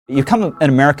You become an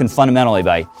American fundamentally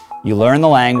by you learn the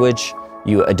language,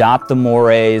 you adopt the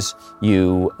mores,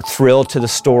 you thrill to the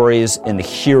stories and the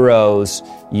heroes,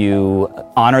 you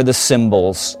honor the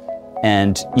symbols,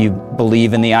 and you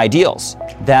believe in the ideals.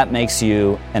 That makes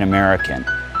you an American.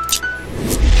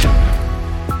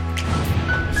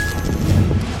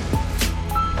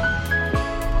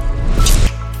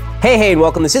 Hey, and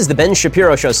welcome. This is the Ben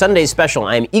Shapiro Show, Sunday special.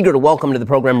 I'm eager to welcome to the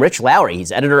program Rich Lowry.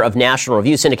 He's editor of National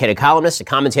Review, syndicated columnist, a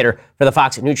commentator for the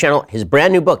Fox News Channel. His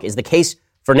brand new book is The Case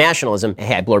for Nationalism.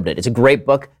 Hey, I blurbed it. It's a great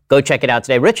book. Go check it out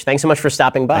today. Rich, thanks so much for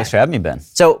stopping by. Thanks for having me, Ben.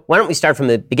 So why don't we start from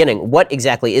the beginning? What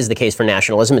exactly is the case for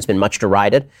nationalism? It's been much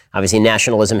derided. Obviously,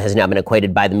 nationalism has now been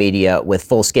equated by the media with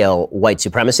full-scale white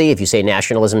supremacy. If you say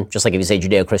nationalism, just like if you say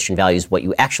Judeo-Christian values, what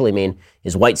you actually mean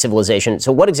is white civilization.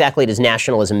 So what exactly does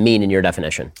nationalism mean in your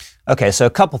definition? Okay, so a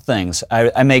couple things.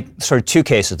 I make sort of two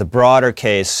cases, the broader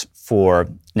case for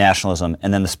nationalism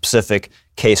and then the specific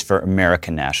case for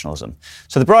American nationalism.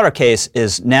 So the broader case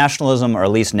is nationalism, or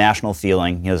at least national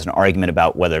feeling. You know, there's an argument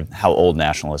about how old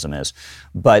nationalism is,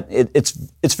 but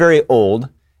it's very old,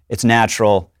 it's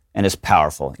natural, and it's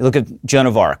powerful. You look at Joan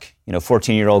of Arc,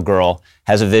 14-year-old girl,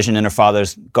 has a vision in her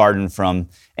father's garden from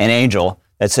an angel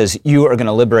that says, you are going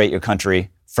to liberate your country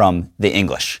from the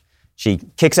English. She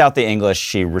kicks out the English,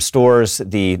 she restores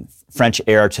the French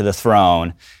heir to the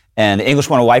throne, and the English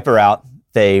want to wipe her out.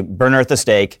 They burn her at the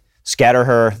stake, scatter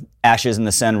her ashes in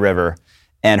the Seine River,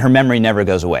 and her memory never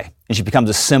goes away. And she becomes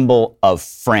a symbol of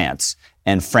France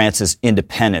and France's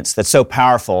independence. That's so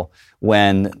powerful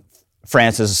when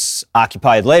France is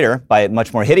occupied later by a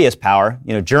much more hideous power,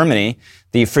 Germany.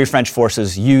 The Free French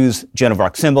forces use Joan of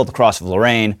Arc's symbol, the Cross of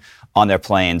Lorraine, on their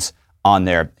planes, on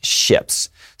their ships.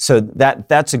 So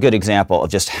that's a good example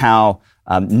of just how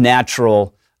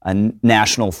natural a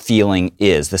national feeling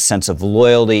is, the sense of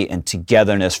loyalty and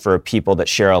togetherness for a people that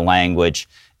share a language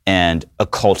and a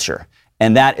culture.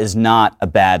 And that is not a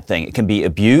bad thing. It can be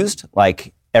abused,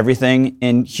 like everything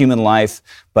in human life,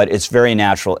 but it's very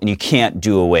natural, and you can't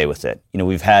do away with it.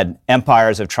 We've had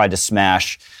empires that have tried to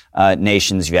smash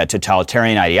nations. You've had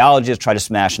totalitarian ideologies try to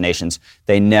smash nations.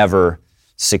 They never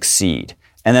succeed.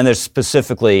 And then there's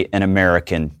specifically an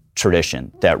American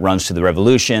tradition that runs through the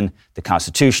Revolution, the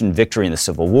Constitution, victory in the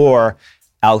Civil War.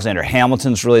 Alexander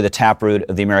Hamilton's really the taproot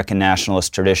of the American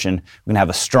nationalist tradition. We're going to have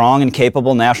a strong and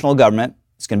capable national government.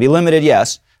 It's going to be limited,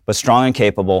 yes, but strong and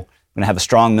capable. We're going to have a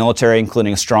strong military,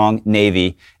 including a strong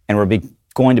Navy, and we're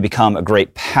going to become a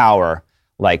great power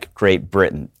like Great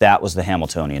Britain. That was the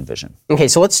Hamiltonian vision. Okay,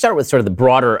 so let's start with sort of the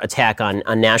broader attack on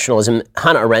nationalism.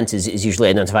 Hannah Arendt is usually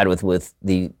identified with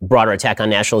the broader attack on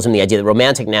nationalism, the idea that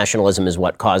romantic nationalism is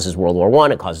what causes World War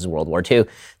I, it causes World War II,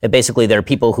 that basically there are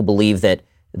people who believe that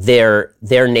their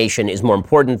nation is more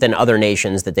important than other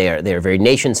nations, that they are very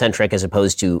nation-centric as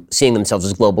opposed to seeing themselves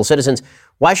as global citizens.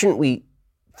 Why shouldn't we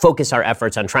focus our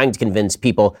efforts on trying to convince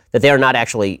people that they are not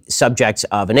actually subjects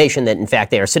of a nation, that in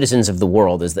fact they are citizens of the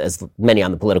world, as many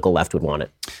on the political left would want it?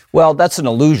 Well, that's an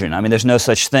illusion. I mean, there's no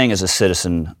such thing as a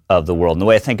citizen of the world. And the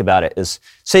way I think about it is,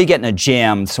 say you get in a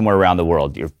jam somewhere around the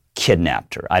world, you're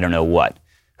kidnapped or I don't know what.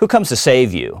 Who comes to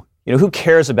save you? Who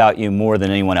cares about you more than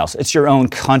anyone else? It's your own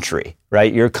country,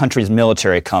 right? Your country's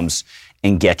military comes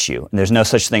and get you. And there's no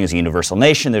such thing as a universal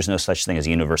nation. There's no such thing as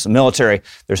a universal military.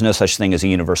 There's no such thing as a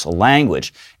universal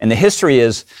language. And the history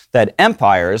is that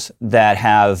empires that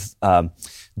have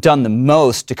done the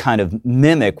most to kind of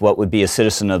mimic what would be a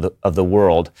citizen of the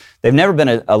world, they've never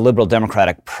been a liberal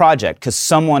democratic project, because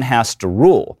someone has to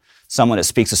rule. Someone that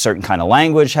speaks a certain kind of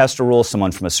language has to rule.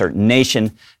 Someone from a certain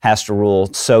nation has to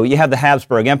rule. So you have the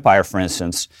Habsburg Empire, for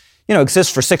instance,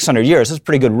 exists for 600 years. It's a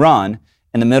pretty good run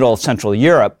in the middle of Central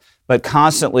Europe, but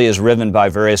constantly is riven by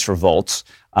various revolts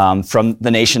from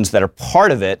the nations that are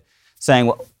part of it, saying,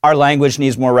 well, our language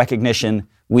needs more recognition,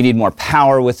 we need more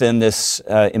power within this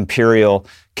imperial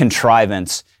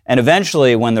contrivance. And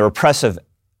eventually, when the repressive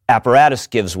apparatus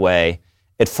gives way,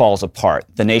 it falls apart.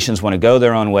 The nations want to go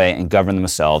their own way and govern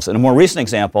themselves. And a more recent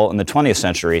example in the 20th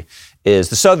century is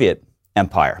the Soviet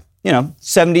Empire.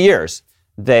 70 years.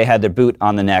 They had their boot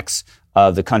on the necks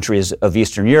of the countries of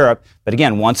Eastern Europe. But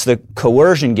again, once the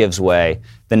coercion gives way,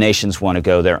 the nations want to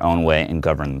go their own way and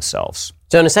govern themselves.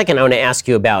 So in a second, I want to ask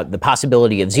you about the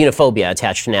possibility of xenophobia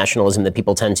attached to nationalism that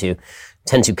people tend to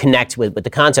tend to connect with the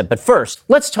concept. But first,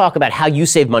 let's talk about how you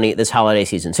save money this holiday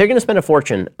season. So you're going to spend a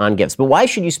fortune on gifts, but why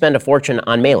should you spend a fortune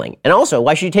on mailing? And also,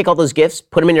 why should you take all those gifts,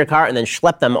 put them in your car, and then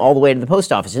schlep them all the way to the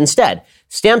post office? Instead,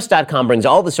 Stamps.com brings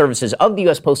all the services of the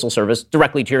U.S. Postal Service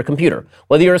directly to your computer.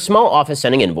 Whether you're a small office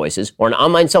sending invoices, or an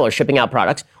online seller shipping out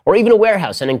products, or even a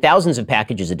warehouse sending thousands of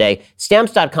packages a day,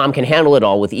 Stamps.com can handle it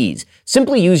all with ease.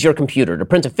 Simply use your computer to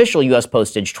print official U.S.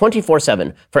 postage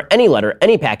 24/7 for any letter,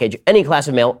 any package, any class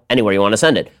of mail, anywhere you want to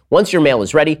send it. Once your mail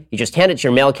is ready, you just hand it to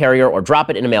your mail carrier or drop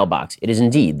it in a mailbox. It is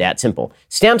indeed that simple.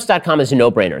 Stamps.com is a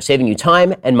no-brainer, saving you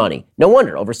time and money. No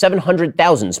wonder over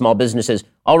 700,000 small businesses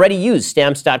already use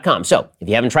Stamps.com. So, if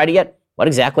you haven't tried it yet, what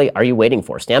exactly are you waiting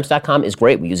for? Stamps.com is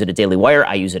great. We use it at Daily Wire.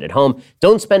 I use it at home.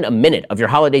 Don't spend a minute of your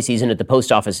holiday season at the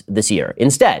post office this year.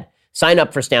 Instead, sign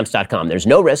up for Stamps.com. There's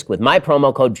no risk. With my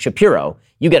promo code Shapiro,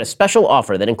 you get a special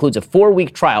offer that includes a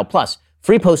 4-week trial plus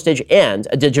free postage and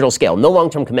a digital scale. No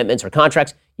long-term commitments or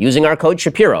contracts. Using our code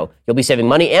Shapiro, you'll be saving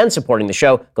money and supporting the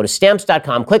show. Go to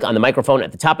Stamps.com, click on the microphone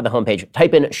at the top of the homepage,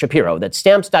 type in Shapiro. That's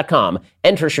Stamps.com,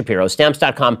 enter Shapiro.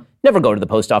 Stamps.com, never go to the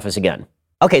post office again.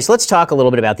 Okay, so let's talk a little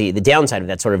bit about the downside of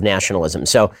that sort of nationalism.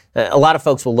 So a lot of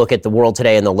folks will look at the world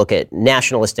today and they'll look at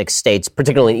nationalistic states,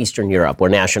 particularly in Eastern Europe, where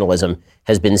nationalism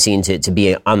has been seen to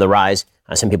be on the rise.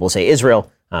 Some people say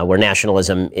Israel, where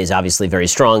nationalism is obviously very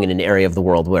strong in an area of the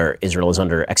world where Israel is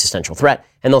under existential threat.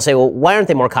 And they'll say, well, why aren't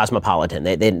they more cosmopolitan?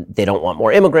 They don't want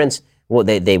more immigrants. Well,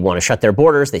 they want to shut their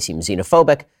borders. They seem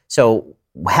xenophobic. So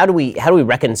how do we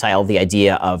reconcile the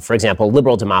idea of, for example,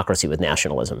 liberal democracy with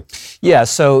nationalism? Yeah,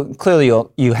 so clearly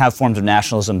you have forms of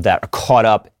nationalism that are caught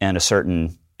up in a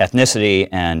certain ethnicity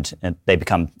and they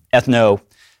become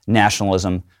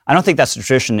ethno-nationalism. I don't think that's the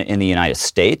tradition in the United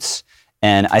States.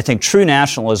 And I think true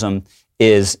nationalism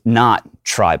is not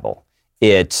tribal.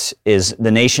 It is,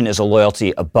 the nation is a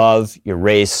loyalty above your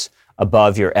race,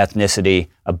 above your ethnicity,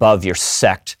 above your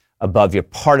sect, above your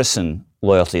partisan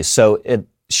loyalties. So it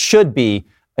should be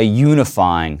a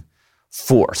unifying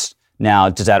force. Now,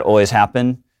 does that always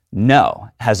happen? No.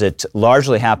 Has it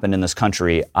largely happened in this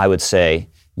country? I would say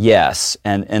yes.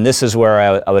 And this is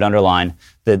where I would underline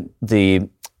that the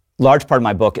large part of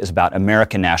my book is about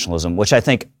American nationalism, which I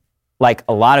think, like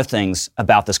a lot of things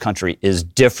about this country, is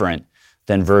different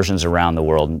than versions around the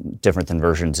world, different than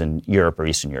versions in Europe or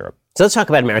Eastern Europe. So let's talk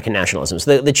about American nationalism.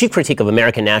 So the chief critique of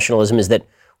American nationalism is that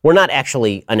we're not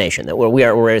actually a nation, that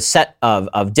we're a set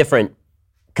of different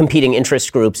competing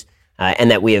interest groups,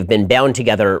 and that we have been bound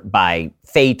together by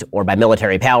fate or by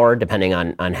military power, depending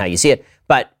on how you see it.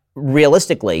 But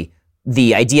realistically,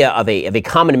 the idea of a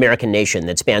common American nation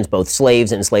that spans both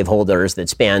slaves and slaveholders, that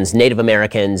spans Native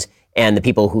Americans and the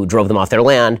people who drove them off their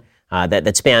land,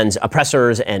 that spans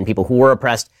oppressors and people who were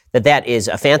oppressed, that is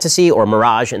a fantasy or a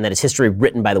mirage, and that is history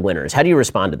written by the winners. How do you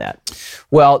respond to that?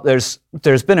 Well, there's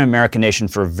been an American nation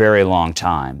for a very long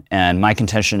time, and my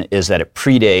contention is that it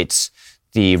predates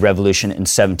the revolution in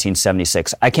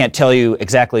 1776. I can't tell you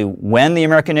exactly when the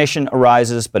American nation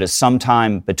arises, but it's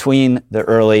sometime between the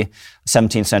early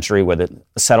 17th century, where the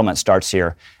settlement starts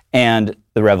here, and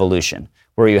the revolution,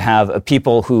 where you have a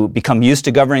people who become used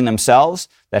to governing themselves,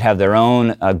 that have their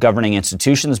own governing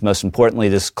institutions, most importantly,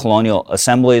 this colonial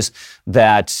assemblies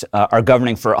that are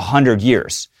governing for 100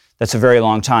 years. That's a very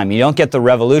long time. You don't get the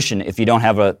revolution if you don't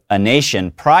have a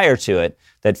nation prior to it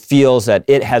that feels that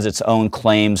it has its own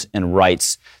claims and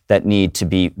rights that need to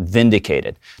be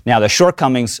vindicated. Now, the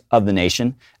shortcomings of the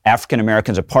nation: African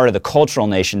Americans are part of the cultural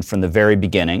nation from the very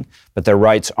beginning, but their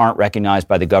rights aren't recognized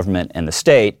by the government and the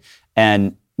state,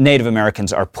 and Native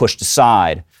Americans are pushed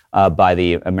aside by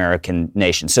the American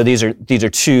nation. So these are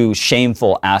two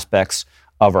shameful aspects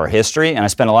of our history, and I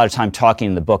spend a lot of time talking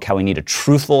in the book how we need a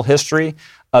truthful history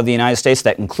of the United States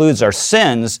that includes our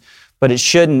sins, but it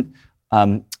shouldn't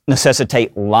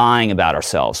necessitate lying about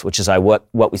ourselves, which is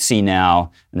what we see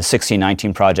now in the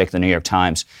 1619 Project, the New York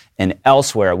Times, and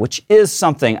elsewhere, which is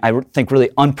something I think really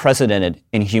unprecedented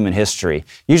in human history.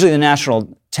 Usually the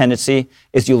national tendency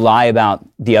is you lie about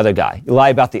the other guy. You lie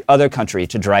about the other country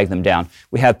to drag them down.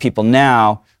 We have people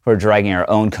now who are dragging our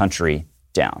own country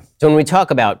down. So when we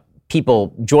talk about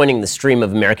people joining the stream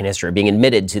of American history, being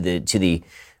admitted to the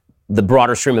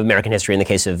broader stream of American history in the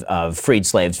case of freed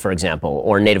slaves, for example,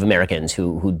 or Native Americans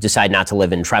who decide not to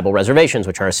live in tribal reservations,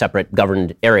 which are a separate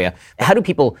governed area. How do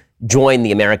people join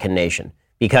the American nation?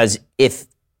 Because if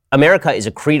America is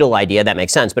a creedal idea, that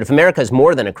makes sense. But if America is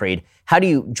more than a creed, how do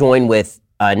you join with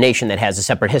a nation that has a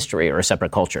separate history or a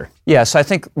separate culture? Yeah, so I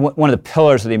think one of the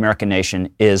pillars of the American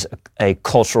nation is a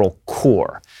cultural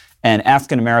core. And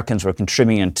African Americans were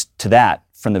contributing to that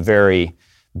from the very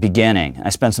beginning. I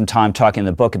spent some time talking in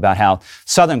the book about how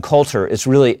Southern culture is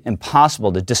really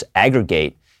impossible to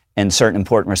disaggregate in certain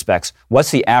important respects.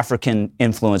 What's the African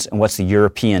influence and what's the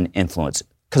European influence?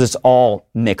 Because it's all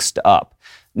mixed up.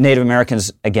 Native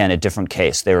Americans, again, a different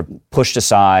case. They were pushed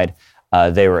aside,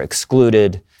 they were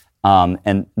excluded,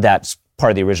 and that's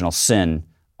part of the original sin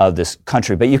of this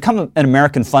country. But you become an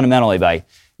American fundamentally by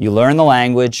you learn the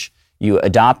language, you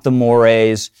adopt the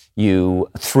mores, you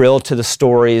thrill to the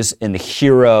stories and the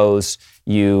heroes,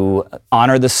 you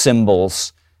honor the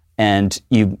symbols, and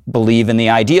you believe in the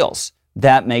ideals.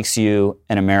 That makes you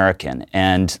an American.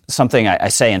 And something I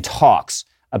say in talks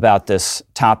about this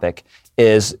topic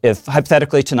is if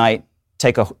hypothetically tonight,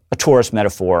 take a tourist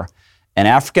metaphor, an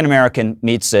African American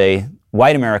meets a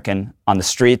white American on the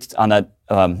street, on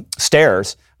the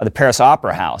stairs of the Paris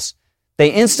Opera House,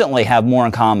 they instantly have more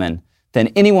in common than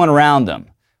anyone around them.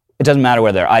 It doesn't matter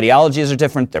whether their ideologies are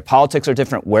different, their politics are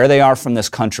different, where they are from this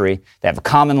country. They have a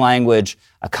common language,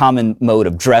 a common mode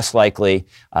of dress likely,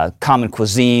 common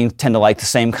cuisine, tend to like the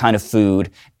same kind of food,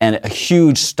 and a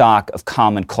huge stock of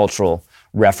common cultural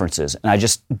references. And I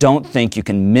just don't think you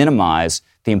can minimize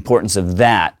the importance of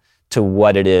that to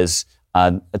what it is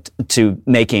to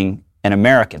making an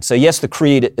American. So yes, the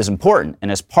creed is important,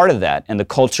 and as part of that, and the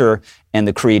culture and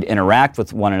the creed interact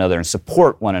with one another and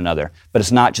support one another, but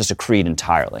it's not just a creed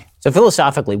entirely. So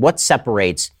philosophically, what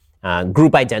separates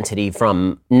group identity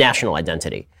from national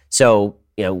identity? So,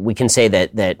 we can say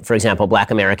that for example,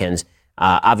 Black Americans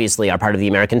obviously are part of the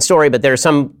American story, but there are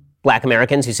some Black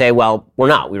Americans who say, well, we're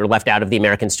not. We were left out of the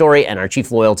American story, and our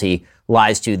chief loyalty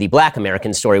lies to the Black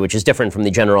American story, which is different from the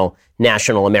general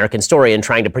national American story, and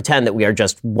trying to pretend that we are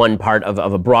just one part of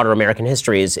a broader American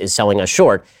history is selling us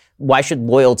short. Why should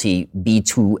loyalty be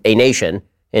to a nation,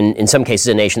 in some cases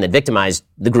a nation that victimized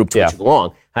the group to which you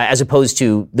belong, as opposed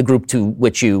to the group to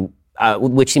which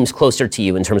which seems closer to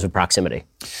you in terms of proximity?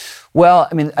 Well,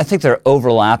 I think there are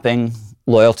overlapping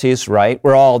loyalties, right?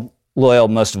 We're all loyal,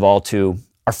 most of all, to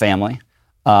our family.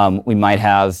 We might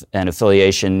have an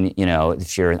affiliation,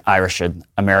 if you're an Irish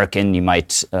American, you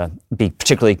might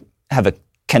particularly have a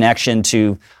connection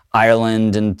to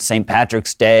Ireland and St.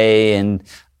 Patrick's Day and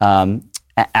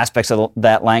aspects of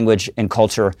that language and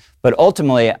culture. But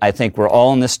ultimately, I think we're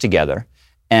all in this together,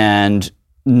 and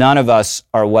none of us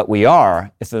are what we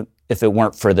are if it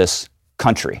weren't for this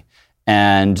country.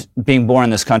 And being born in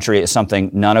this country is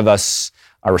something none of us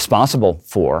are responsible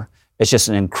for. It's just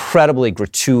an incredibly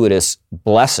gratuitous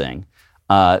blessing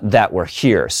that we're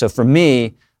here. So for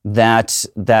me, that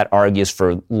argues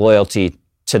for loyalty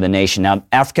to the nation. Now,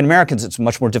 African Americans, it's a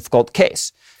much more difficult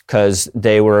case because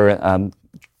they were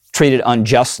treated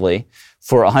unjustly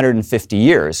for 150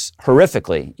 years,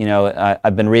 horrifically.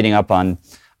 I've been reading up on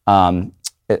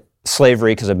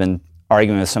slavery because I've been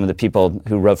arguing with some of the people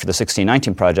who wrote for the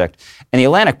 1619 Project. And the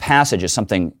Atlantic Passage is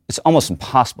something it's almost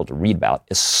impossible to read about.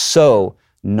 It's so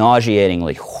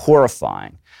nauseatingly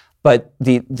horrifying. But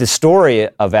the story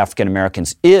of African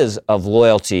Americans is of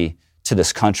loyalty to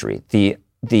this country. The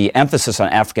emphasis on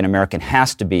African American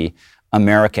has to be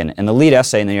American. And the lead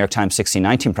essay in the New York Times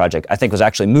 1619 Project, I think, was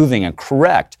actually moving and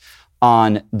correct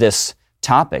on this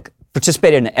topic.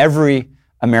 Participated in every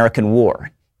American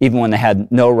war, even when they had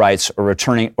no rights or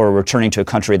returning to a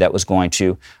country that was going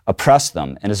to oppress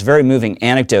them. And it's a very moving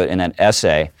anecdote in that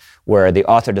essay where the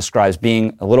author describes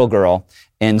being a little girl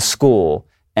in school,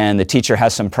 and the teacher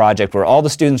has some project where all the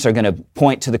students are going to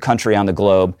point to the country on the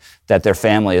globe that their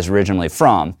family is originally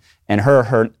from. And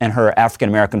her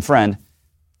African-American friend,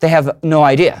 they have no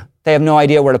idea. They have no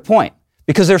idea where to point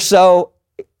because they're so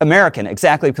American,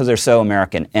 exactly because they're so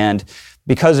American. And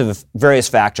because of various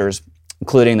factors,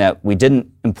 including that we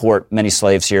didn't import many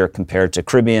slaves here compared to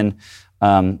Caribbean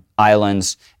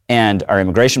islands, and our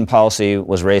immigration policy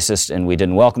was racist and we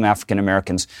didn't welcome African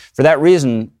Americans. For that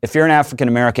reason, if you're an African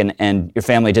American and your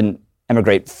family didn't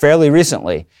immigrate fairly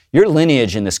recently, your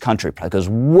lineage in this country probably goes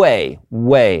way,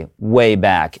 way, way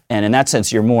back. And in that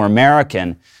sense, you're more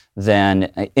American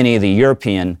than any of the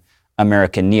European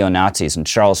American neo-Nazis in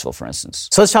Charlottesville, for instance.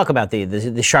 So let's talk about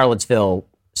the Charlottesville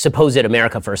supposed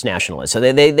America First nationalists. So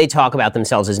they talk about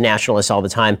themselves as nationalists all the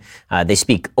time. They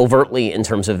speak overtly in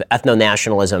terms of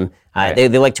ethno-nationalism. Right.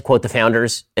 They like to quote the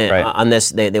founders right. on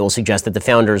this. They will suggest that the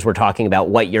founders were talking about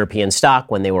white European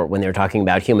stock when they were talking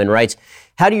about human rights.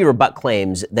 How do you rebut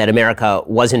claims that America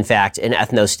was in fact an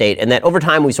ethno-state, and that over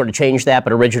time we sort of changed that,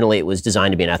 but originally it was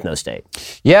designed to be an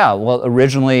ethno-state? Yeah, well,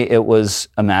 originally it was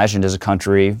imagined as a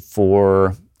country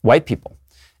for white people.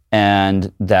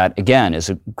 And that, again, is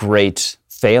a great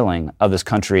failing of this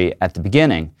country at the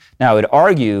beginning. Now, I would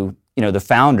argue the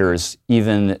founders,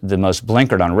 even the most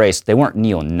blinkered on race, they weren't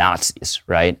neo-Nazis,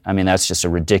 right? I mean, that's just a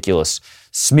ridiculous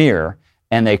smear.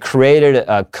 And they created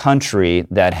a country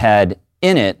that had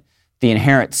in it the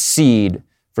inherent seed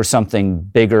for something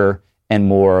bigger and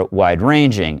more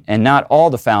wide-ranging. And not all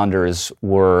the founders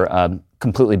were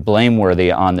completely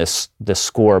blameworthy on this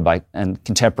score in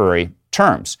contemporary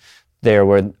terms. There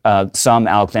were some,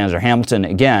 Alexander Hamilton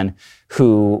again,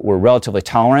 who were relatively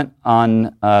tolerant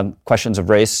on questions of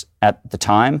race at the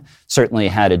time, certainly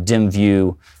had a dim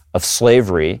view of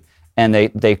slavery, and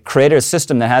they created a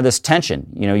system that had this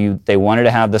tension. They wanted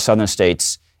to have the southern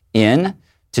states in.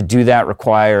 To do that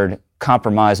required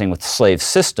compromising with the slave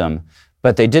system,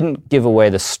 but they didn't give away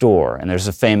the store. And there's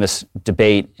a famous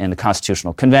debate in the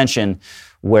Constitutional Convention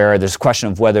where there's a question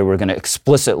of whether we're going to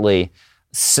explicitly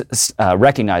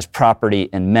recognize property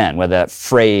in men, whether that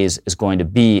phrase is going to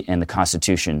be in the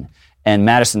Constitution. And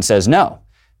Madison says no,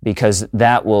 because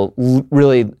that will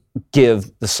really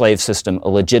give the slave system a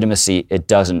legitimacy it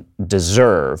doesn't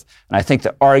deserve. And I think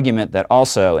the argument that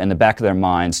also in the back of their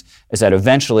minds is that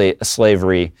eventually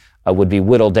slavery would be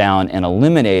whittled down and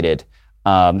eliminated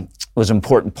was an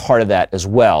important part of that as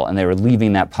well. And they were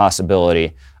leaving that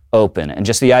possibility open. And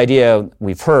just the idea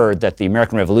we've heard that the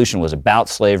American Revolution was about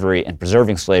slavery and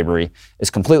preserving slavery is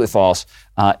completely false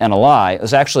and a lie. It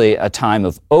was actually a time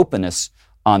of openness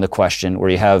on the question where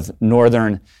you have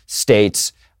northern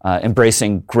states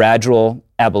embracing gradual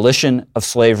abolition of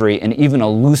slavery and even a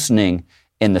loosening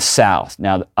in the South.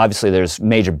 Now, obviously, there's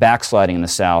major backsliding in the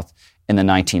South in the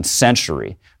 19th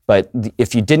century. But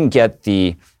if you didn't get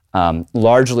the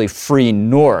largely free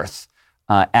North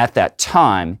at that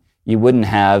time, you wouldn't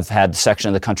have had the section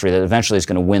of the country that eventually is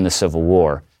going to win the Civil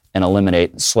War and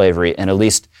eliminate slavery and at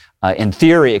least, in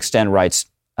theory, extend rights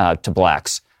to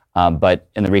blacks. But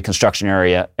in the Reconstruction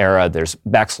era, there's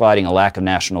backsliding, a lack of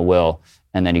national will,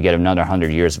 and then you get another 100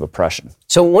 years of oppression.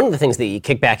 So one of the things that you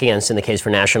kick back against in the case for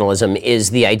nationalism is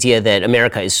the idea that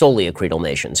America is solely a creedal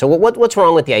nation. So what's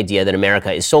wrong with the idea that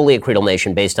America is solely a creedal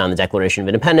nation based on the Declaration of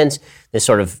Independence, this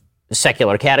sort of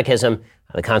secular catechism,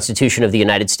 the Constitution of the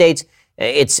United States?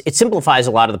 It simplifies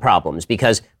a lot of the problems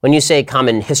because when you say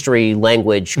common history,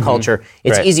 language, culture,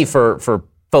 it's easy for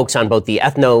folks on both the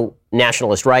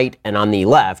ethno-nationalist right and on the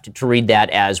left to read that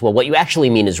as, well, what you actually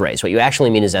mean is race, what you actually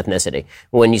mean is ethnicity.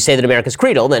 When you say that America's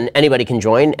creedal, then anybody can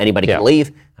join, anybody can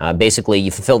leave. Basically,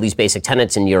 you fulfill these basic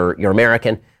tenets and you're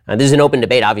American. This is an open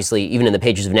debate, obviously, even in the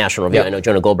pages of National Review. I know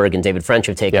Jonah Goldberg and David French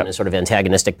have taken a sort of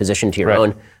antagonistic position to your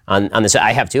own on this.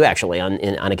 I have too, actually, on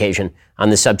occasion, on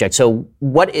this subject. So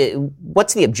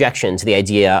what's the objection to the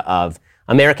idea of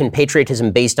American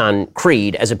patriotism based on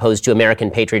creed as opposed to American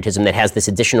patriotism that has this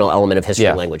additional element of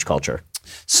history, language, culture?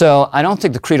 So I don't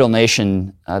think the creedal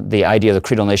nation, the idea of the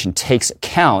creedal nation takes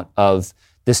account of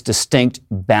this distinct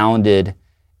bounded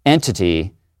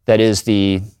entity that is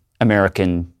the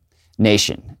American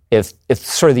nation. If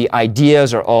sort of the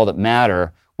ideas are all that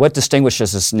matter, what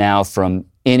distinguishes us now from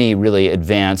any really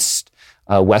advanced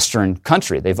Western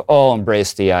country? They've all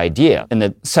embraced the idea. In the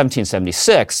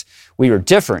 1776, we were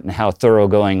different in how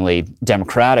thoroughgoingly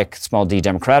democratic, small d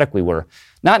democratic we were.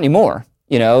 Not anymore,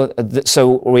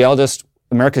 so we all just,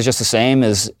 America's just the same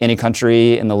as any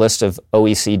country in the list of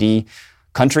OECD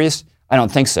countries? I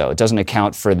don't think so. It doesn't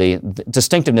account for the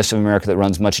distinctiveness of America that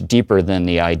runs much deeper than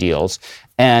the ideals.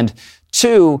 And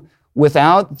two,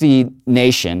 without the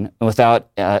nation, without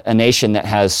a nation that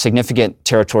has significant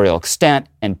territorial extent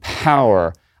and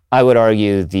power, I would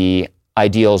argue the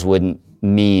ideals wouldn't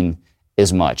mean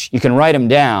as much. You can write them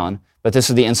down, but this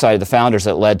is the insight of the founders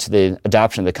that led to the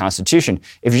adoption of the Constitution.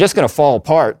 If you're just going to fall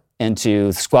apart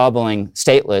into squabbling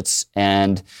statelets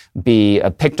and be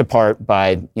picked apart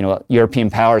by European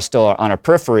powers still on our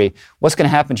periphery, what's going to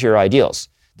happen to your ideals?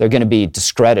 They're going to be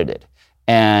discredited.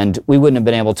 And we wouldn't have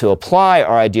been able to apply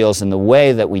our ideals in the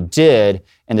way that we did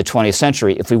in the 20th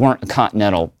century if we weren't a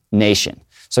continental nation.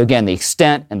 So again, the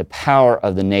extent and the power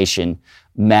of the nation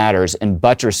matters and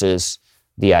buttresses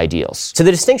the ideals. So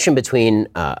the distinction between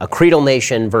a creedal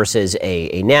nation versus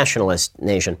a nationalist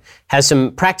nation has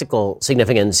some practical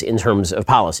significance in terms of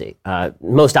policy,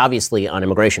 most obviously on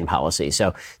immigration policy.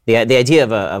 So the idea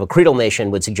of a creedal nation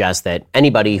would suggest that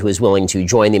anybody who is willing to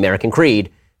join the American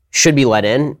creed should be let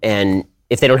in, and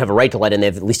if they don't have a right to let in, they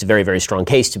have at least a very, very strong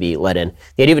case to be let in.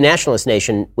 The idea of a nationalist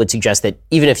nation would suggest that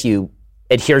even if you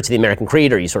adhere to the American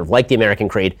creed or you sort of like the American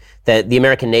creed, that the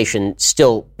American nation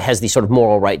still has the sort of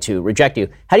moral right to reject you.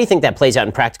 How do you think that plays out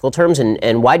in practical terms,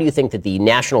 and why do you think that the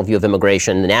national view of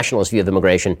immigration, the nationalist view of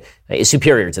immigration, is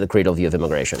superior to the creedal view of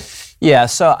immigration? Yeah,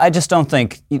 so I just don't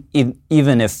think,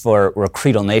 even if we're a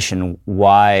creedal nation,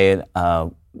 why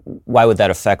why would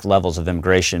that affect levels of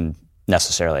immigration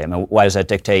necessarily? I mean, why does that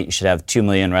dictate you should have 2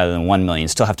 million rather than 1 million? You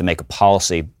still have to make a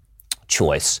policy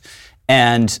choice.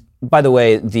 And by the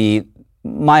way,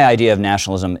 my idea of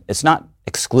nationalism, it's not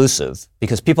exclusive,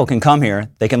 because people can come here,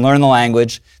 they can learn the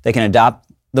language, they can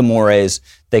adopt the mores,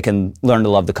 they can learn to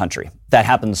love the country. That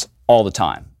happens all the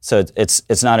time. So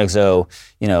it's not as though,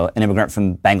 an immigrant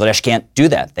from Bangladesh can't do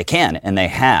that. They can, and they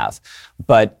have.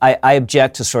 But I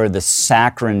object to sort of the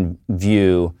saccharine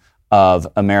view of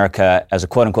America as a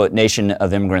quote-unquote nation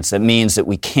of immigrants. That means that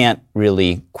we can't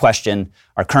really question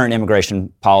our current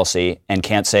immigration policy and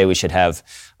can't say we should have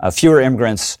fewer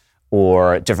immigrants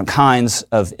or different kinds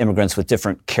of immigrants with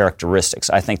different characteristics.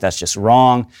 I think that's just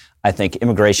wrong. I think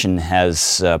immigration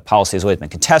policy has always been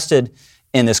contested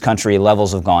in this country.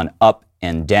 Levels have gone up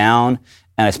and down.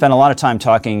 And I spent a lot of time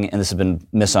talking, and this has been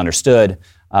misunderstood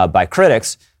by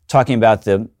critics, talking about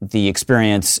the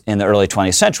experience in the early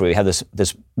 20th century. We had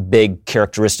this big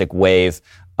characteristic wave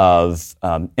of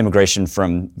immigration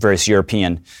from various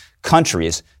European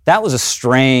countries. That was a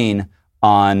strain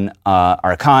on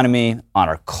our economy, on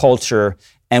our culture,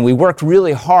 and we worked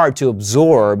really hard to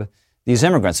absorb these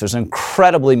immigrants. There's an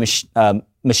incredibly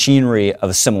machinery of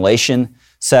assimilation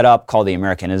set up called the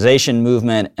Americanization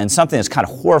movement, and something that's kind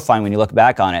of horrifying when you look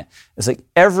back on it is like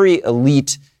every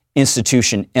elite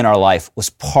institution in our life was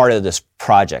part of this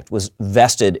project, was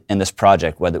vested in this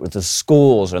project, whether it was the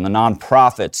schools or the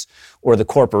nonprofits or the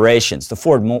corporations. The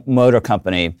Ford Motor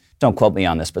Company, don't quote me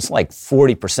on this, but it's like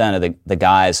 40% of the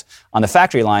guys on the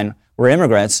factory line were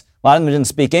immigrants. A lot of them didn't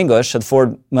speak English, so the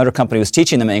Ford Motor Company was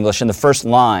teaching them English, and the first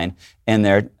line in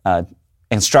their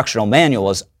instructional manual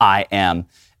was, "I am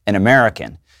an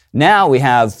American." Now we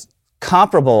have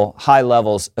comparable high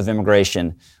levels of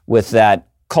immigration with that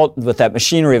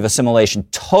machinery of assimilation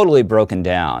totally broken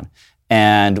down,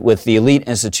 and with the elite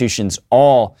institutions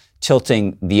all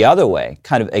tilting the other way,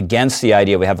 kind of against the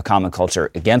idea we have a common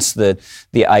culture, against the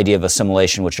idea of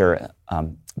assimilation, which are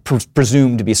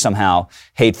presumed to be somehow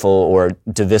hateful or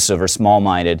divisive or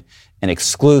small-minded and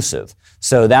exclusive.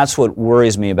 So that's what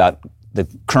worries me about the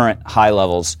current high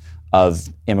levels of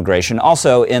immigration.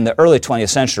 Also, in the early 20th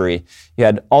century, you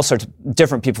had all sorts of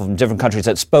different people from different countries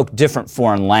that spoke different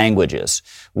foreign languages,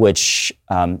 which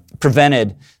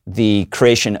prevented the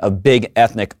creation of big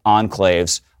ethnic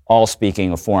enclaves all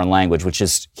speaking a foreign language, which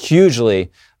is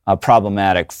hugely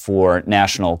problematic for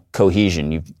national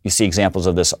cohesion. You see examples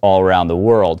of this all around the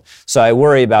world. So I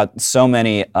worry about so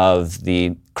many of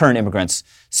the current immigrants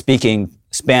speaking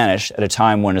Spanish at a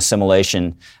time when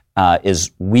assimilation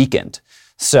is weakened.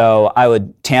 So I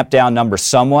would tamp down numbers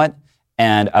somewhat,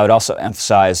 and I would also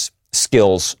emphasize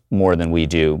skills more than we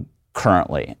do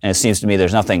currently. And it seems to me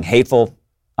there's nothing hateful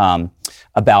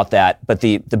about that, but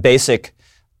the basic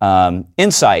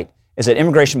insight is that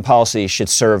immigration policy should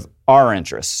serve our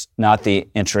interests, not the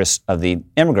interests of the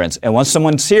immigrants. And once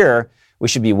someone's here, we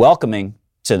should be welcoming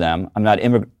to them. I'm not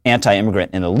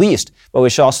anti-immigrant in the least, but we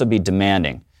should also be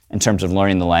demanding in terms of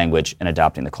learning the language and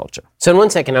adopting the culture. So in one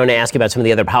second, I want to ask you about some of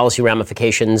the other policy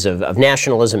ramifications of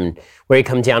nationalism and where you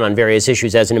come down on various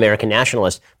issues as an American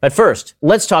nationalist. But first,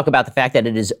 let's talk about the fact that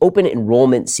it is open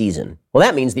enrollment season. Well,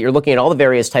 that means that you're looking at all the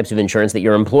various types of insurance that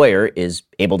your employer is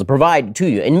able to provide to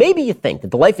you. And maybe you think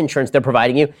that the life insurance they're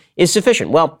providing you is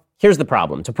sufficient. Well, here's the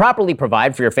problem. To properly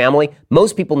provide for your family,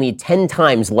 most people need 10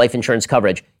 times the life insurance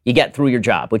coverage you get through your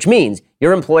job, which means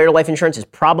your employer life insurance is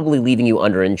probably leaving you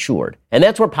underinsured. And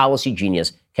that's where Policy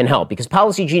Genius can help, because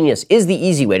Policy Genius is the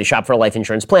easy way to shop for a life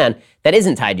insurance plan that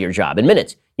isn't tied to your job. In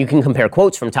minutes, you can compare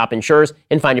quotes from top insurers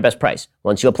and find your best price.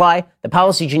 Once you apply, the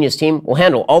Policy Genius team will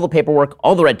handle all the paperwork,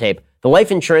 all the red tape. The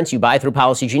life insurance you buy through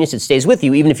Policy Genius, it stays with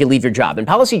you even if you leave your job. And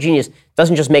Policy Genius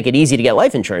doesn't just make it easy to get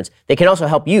life insurance. They can also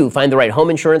help you find the right home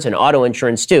insurance and auto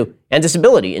insurance too, and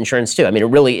disability insurance too. I mean, it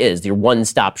really is your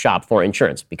one-stop shop for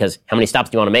insurance, because how many stops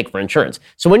do you want to make for insurance?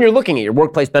 So when you're looking at your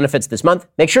workplace benefits this month,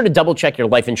 make sure to double-check your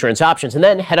life insurance options and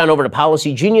then head on over to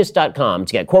PolicyGenius.com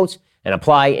to get quotes and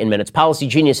apply in minutes. Policy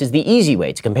Genius is the easy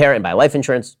way to compare and buy life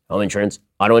insurance, home insurance,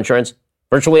 auto insurance,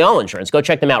 virtually all insurance. Go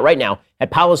check them out right now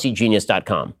at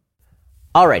PolicyGenius.com.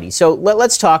 Alrighty, so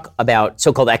let's talk about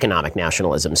so-called economic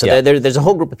nationalism. So there's a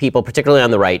whole group of people, particularly on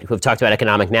the right, who have talked about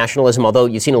economic nationalism, although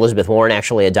you've seen Elizabeth Warren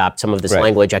actually adopt some of this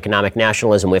language, economic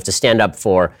nationalism. We have to stand up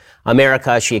for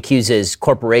America. She accuses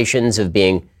corporations of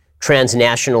being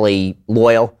transnationally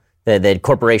loyal, that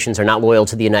corporations are not loyal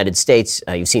to the United States.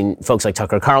 You've seen folks like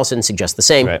Tucker Carlson suggest the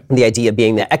same. Right. The idea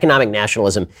being that economic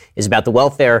nationalism is about the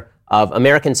welfare of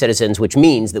American citizens, which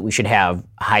means that we should have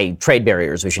high trade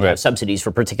barriers, we should have subsidies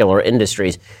for particular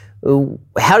industries.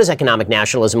 How does economic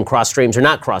nationalism cross streams or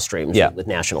not cross streams with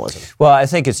nationalism? Well, I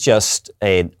think it's just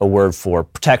a word for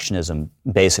protectionism,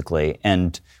 basically.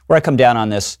 And where I come down on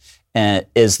this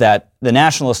is that the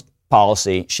nationalist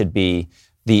policy should be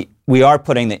we are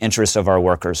putting the interests of our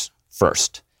workers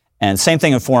first. And same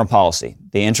thing in foreign policy.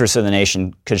 The interests of the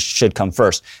nation should come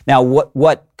first. Now,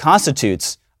 what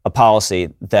constitutes a policy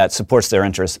that supports their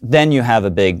interests? Then you have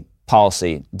a big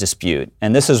policy dispute.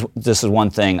 And this is one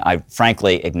thing I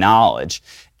frankly acknowledge,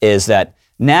 is that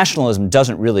nationalism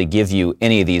doesn't really give you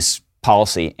any of these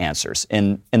policy answers.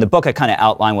 In the book, I kind of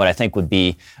outline what I think would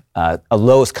be a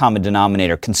lowest common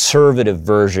denominator, conservative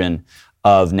version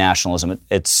of nationalism.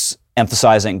 It's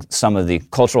emphasizing some of the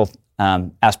cultural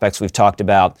aspects we've talked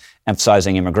about,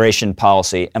 emphasizing immigration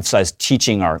policy, emphasize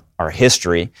teaching our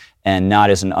history, and not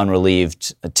as an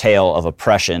unrelieved tale of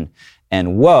oppression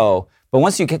and woe. But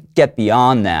once you get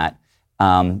beyond that,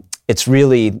 it's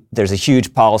really, there's a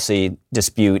huge policy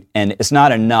dispute, and it's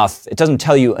not enough. It doesn't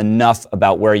tell you enough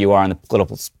about where you are on the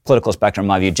political spectrum, in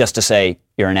my view, just to say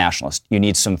you're a nationalist. You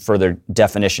need some further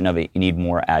definition of it. You need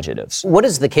more adjectives. What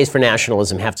does the case for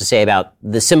nationalism have to say about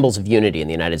the symbols of unity in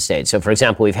the United States? So, for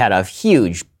example, we've had a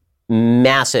huge,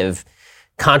 massive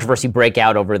controversy break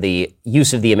out over the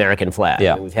use of the American flag.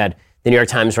 Yeah. I mean, we've had the New York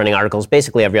Times running articles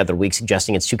basically every other week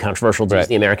suggesting it's too controversial to use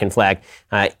the American flag.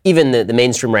 Even the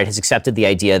mainstream right has accepted the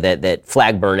idea that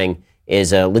flag burning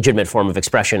is a legitimate form of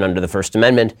expression under the First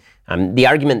Amendment. The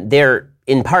argument there,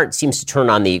 in part, seems to turn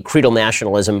on the creedal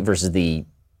nationalism versus the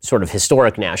sort of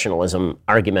historic nationalism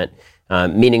argument,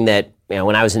 meaning that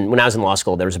when I was in law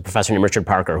school, there was a professor named Richard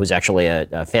Parker who's actually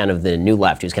a fan of the New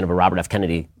Left. He was kind of a Robert F.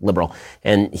 Kennedy liberal,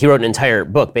 and he wrote an entire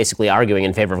book basically arguing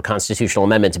in favor of a constitutional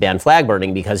amendment to ban flag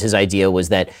burning because his idea was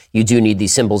that you do need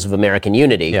these symbols of American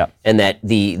unity, and that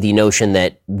the notion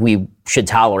that we should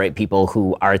tolerate people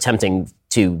who are attempting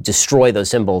to destroy those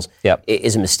symbols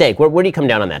is a mistake. Where do you come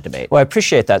down on that debate? Well, I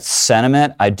appreciate that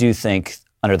sentiment. I do think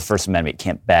under the First Amendment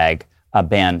you can't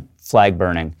ban flag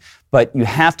burning. But you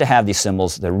have to have these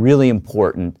symbols. They're really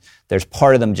important. There's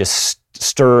part of them just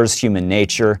stirs human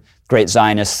nature. Great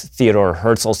Zionist Theodore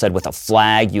Herzl said, with a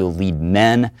flag you'll lead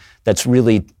men. That's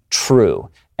really true.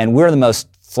 And we're the most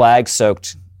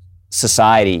flag-soaked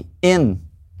society in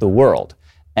the world.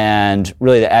 And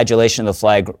really the adulation of the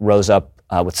flag rose up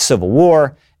with the Civil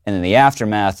War and in the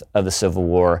aftermath of the Civil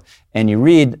War. And you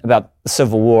read about the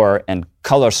Civil War and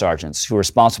color sergeants who were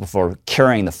responsible for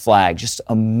carrying the flag. Just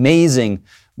amazing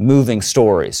moving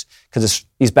stories, because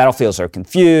these battlefields are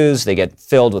confused, they get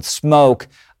filled with smoke,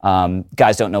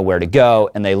 guys don't know where to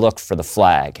go, and they look for the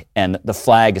flag. And the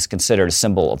flag is considered a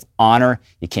symbol of honor.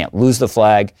 You can't lose the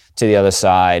flag to the other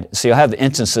side. So you'll have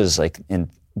instances like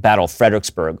in Battle of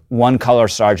Fredericksburg, one color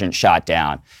sergeant shot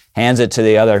down, hands it to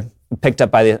the other, picked up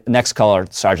by the next color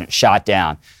sergeant, shot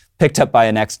down, picked up by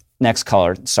a next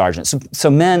color sergeant.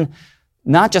 So men,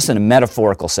 not just in a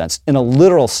metaphorical sense, in a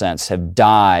literal sense, have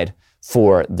died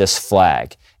for this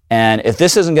flag. And if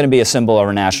this isn't going to be a symbol of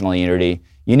our national unity,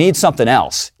 you need something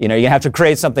else. You have to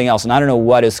create something else, and I don't know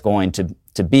what it's going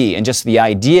to be. And just the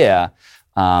idea,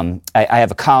 I have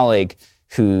a colleague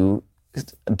whose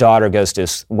daughter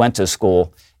went to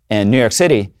school in New York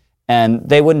City, and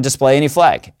they wouldn't display any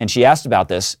flag. And she asked about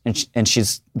this, and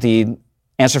the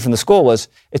answer from the school was,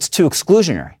 it's too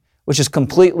exclusionary, which is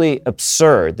completely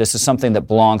absurd. This is something that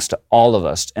belongs to all of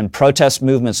us. And protest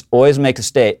movements always make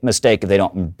a mistake if they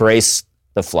don't embrace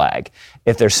the flag.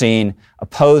 If they're seen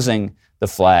opposing the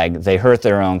flag, they hurt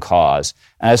their own cause.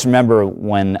 And I just remember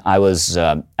when I was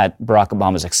at Barack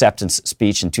Obama's acceptance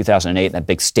speech in 2008 in that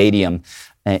big stadium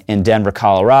in Denver,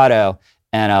 Colorado,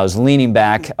 and I was leaning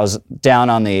back. I was down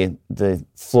on the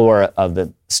floor of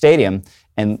the stadium,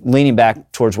 and leaning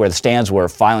back towards where the stands were,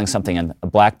 filing something in a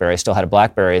BlackBerry. I still had a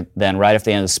BlackBerry then, right after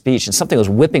the end of the speech, and something was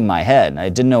whipping my head, and I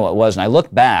didn't know what it was. And I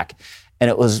looked back, and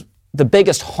it was the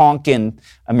biggest honking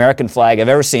American flag I've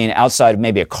ever seen outside of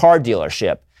maybe a car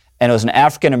dealership. And it was an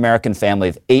African-American family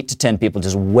of 8 to 10 people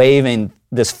just waving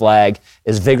this flag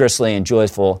as vigorously and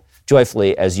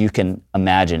joyfully as you can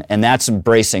imagine. And that's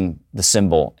embracing the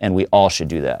symbol, and we all should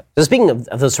do that. So speaking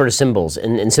of those sort of symbols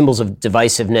and symbols of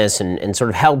divisiveness and sort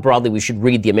of how broadly we should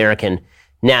read the American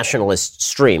nationalist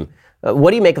stream, what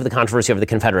do you make of the controversy over the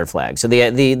Confederate flag? So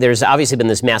there's obviously been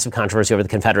this massive controversy over the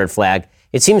Confederate flag.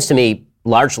 It seems to me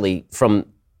largely from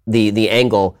the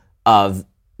angle of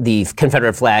the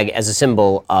Confederate flag as a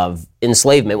symbol of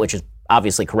enslavement, which is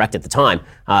obviously correct at the time,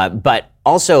 but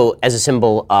also as a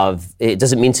symbol of,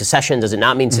 does it mean secession? Does it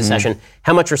not mean secession?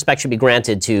 How much respect should be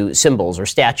granted to symbols or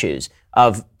statues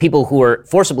of people who are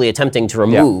forcibly attempting to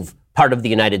remove part of the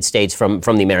United States from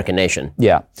the American nation.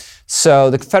 Yeah. So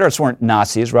the Confederates weren't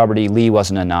Nazis. Robert E. Lee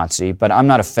wasn't a Nazi, but I'm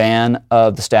not a fan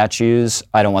of the statues.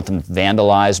 I don't want them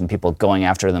vandalized and people going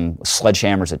after them with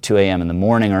sledgehammers at 2 a.m. in the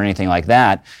morning or anything like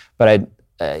that. But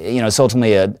it's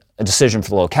ultimately a decision for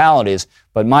the localities.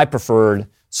 But my preferred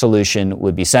solution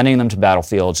would be sending them to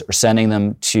battlefields or sending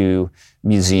them to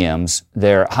museums.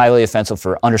 They're highly offensive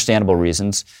for understandable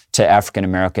reasons to African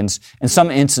Americans. In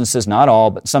some instances, not all,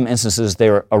 but some instances, they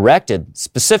were erected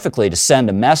specifically to send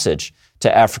a message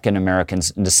to African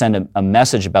Americans and to send a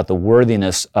message about the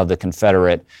worthiness of the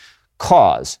Confederate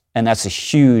cause. And that's a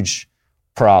huge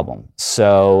problem.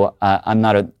 So I'm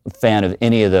not a fan of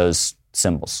any of those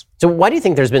symbols. So why do you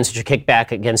think there's been such a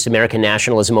kickback against American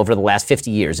nationalism over the last 50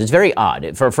 years? It's very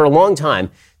odd. For a long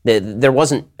time, there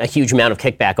wasn't a huge amount of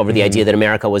kickback over the idea that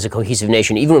America was a cohesive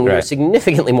nation, even when we were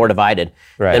significantly more divided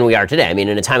than we are today. I mean,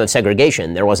 in a time of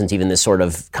segregation, there wasn't even this sort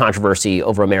of controversy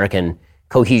over American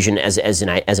cohesion as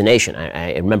a nation.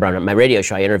 I remember on my radio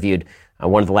show, I interviewed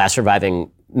one of the last surviving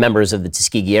members of the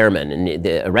Tuskegee Airmen, and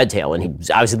a Red Tail, and he was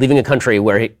obviously leaving a country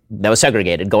that was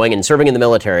segregated, going and serving in the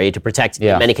military to protect,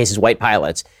 in many cases, white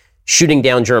pilots, shooting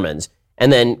down Germans,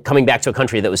 and then coming back to a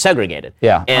country that was segregated.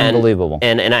 Yeah, unbelievable.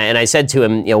 And I said to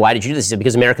him, why did you do this? He said,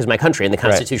 because America's my country, and the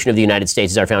Constitution of the United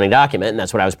States is our founding document, and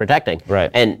that's what I was protecting.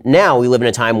 Right. And now we live in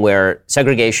a time where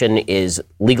segregation is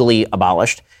legally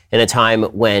abolished, in a time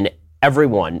when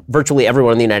virtually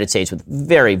everyone in the United States, with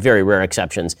very, very rare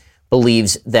exceptions,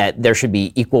 believes that there should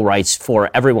be equal rights for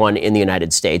everyone in the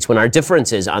United States, when our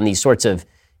differences on these sorts of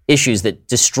issues that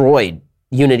destroyed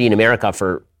unity in America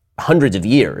for hundreds of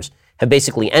years have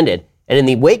basically ended. And in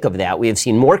the wake of that, we have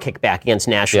seen more kickback against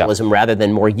nationalism rather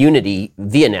than more unity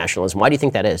via nationalism. Why do you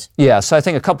think that is? Yeah, so I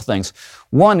think a couple things.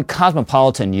 One,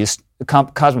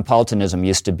 cosmopolitanism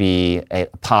used to be a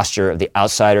posture of the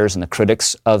outsiders and the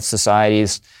critics of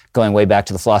societies, going way back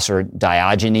to the philosopher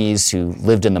Diogenes, who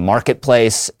lived in the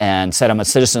marketplace and said, I'm a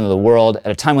citizen of the world,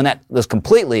 at a time when that was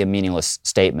completely a meaningless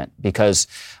statement, because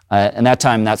in that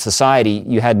time, in that society,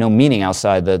 you had no meaning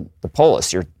outside the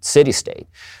polis, your city-state.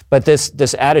 But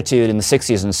this attitude in the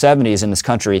 60s and 70s in this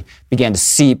country began to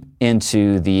seep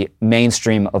into the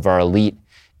mainstream of our elite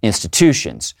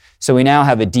institutions. So we now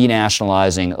have a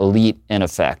denationalizing elite in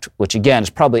effect, which again is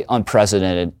probably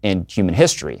unprecedented in human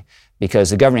history,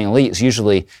 because the governing elite has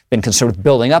usually been concerned with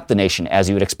building up the nation, as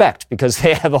you would expect, because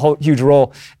they have a whole huge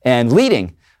role in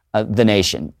leading the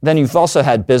nation. Then you've also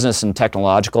had business and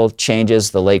technological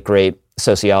changes. The late, great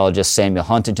sociologist Samuel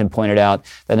Huntington pointed out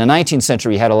that in the 19th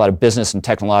century, you had a lot of business and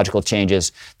technological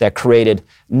changes that created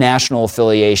national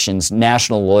affiliations,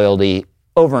 national loyalty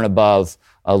over and above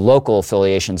local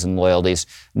affiliations and loyalties.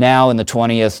 Now in the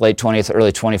late 20th,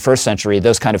 early 21st century,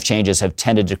 those kind of changes have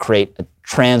tended to create a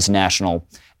transnational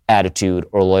attitude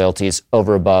or loyalties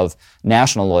over above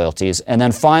national loyalties. And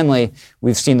then finally,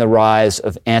 we've seen the rise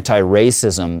of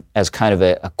anti-racism as kind of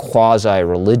a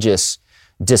quasi-religious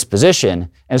disposition.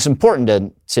 And it's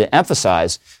important to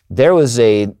emphasize there was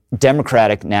a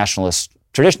Democratic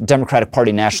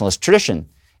Party nationalist tradition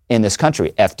in this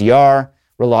country. FDR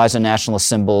relies on nationalist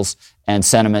symbols and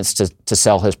sentiments to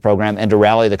sell his program and to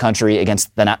rally the country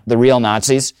against the real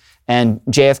Nazis. And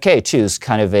JFK, too, is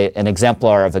kind of an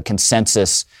exemplar of a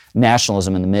consensus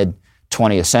nationalism in the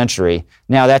mid-20th century.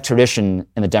 Now that tradition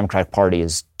in the Democratic Party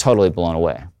is totally blown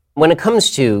away. When it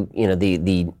comes to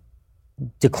the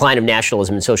decline of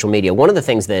nationalism in social media, one of the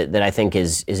things that I think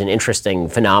is an interesting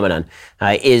phenomenon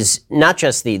is not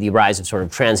just the rise of sort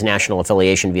of transnational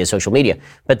affiliation via social media,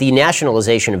 but the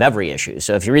nationalization of every issue.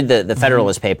 So if you read the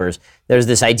Federalist Papers, there's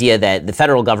this idea that the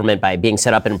federal government, by being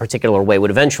set up in a particular way, would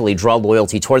eventually draw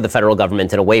loyalty toward the federal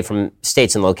government and away from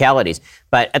states and localities.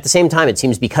 But at the same time, it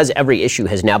seems because every issue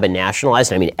has now been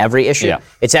nationalized, and I mean every issue,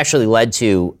 it's actually led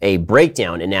to a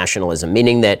breakdown in nationalism,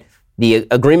 meaning that the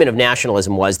agreement of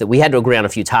nationalism was that we had to agree on a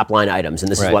few top-line items,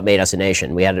 and this is what made us a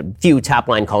nation. We had a few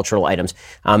top-line cultural items.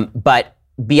 But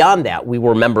beyond that, we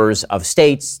were members of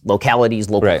states, localities,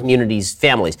 local communities,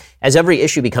 families. As every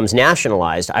issue becomes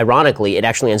nationalized, ironically, it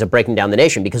actually ends up breaking down the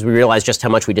nation because we realize just how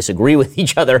much we disagree with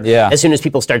each other as soon as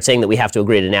people start saying that we have to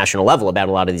agree at a national level about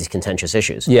a lot of these contentious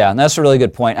issues. Yeah, and that's a really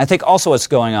good point. I think also what's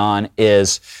going on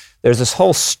is there's this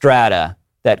whole strata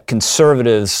that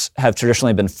conservatives have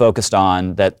traditionally been focused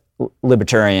on that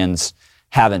libertarians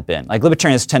haven't been. Like,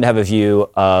 libertarians tend to have a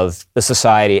view of the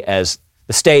society as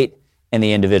the state and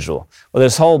the individual. Well,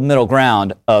 there's a whole middle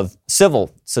ground of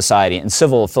civil society and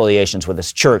civil affiliations with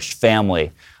its church,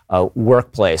 family,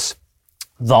 workplace,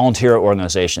 volunteer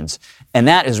organizations. And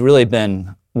that has really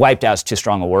been wiped out is too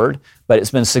strong a word, but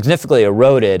it's been significantly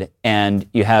eroded, and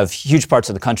you have huge parts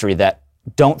of the country that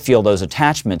don't feel those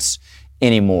attachments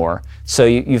anymore. So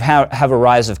you have a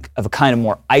rise of a kind of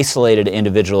more isolated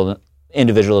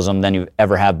individualism than you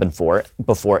ever have been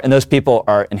before. And those people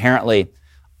are inherently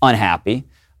unhappy,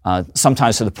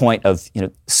 sometimes to the point of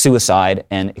suicide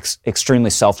and extremely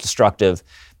self-destructive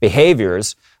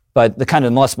behaviors. But the kind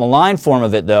of less malign form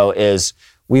of it, though, is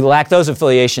we lack those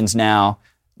affiliations now.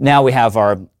 Now we have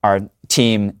our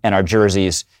team and our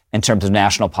jerseys in terms of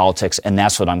national politics, and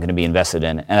that's what I'm going to be invested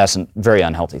in, and that's a very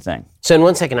unhealthy thing. So in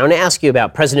 1 second, I want to ask you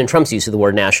about President Trump's use of the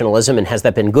word nationalism, and has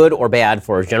that been good or bad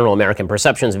for general American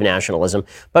perceptions of nationalism?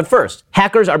 But first,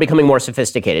 hackers are becoming more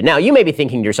sophisticated. Now, you may be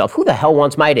thinking to yourself, who the hell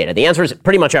wants my data? The answer is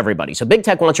pretty much everybody. So big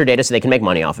tech wants your data so they can make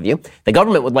money off of you. The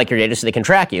government would like your data so they can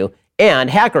track you. And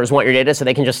hackers want your data so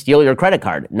they can just steal your credit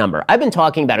card number. I've been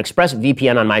talking about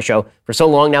ExpressVPN on my show for so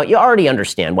long now, you already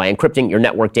understand why encrypting your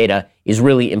network data is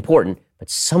really important. But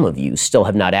some of you still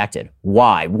have not acted.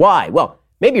 Why? Well,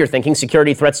 maybe you're thinking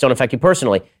security threats don't affect you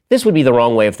personally. This would be the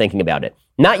wrong way of thinking about it.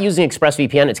 Not using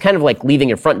ExpressVPN, it's kind of like leaving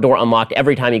your front door unlocked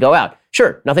every time you go out.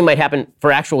 Sure, nothing might happen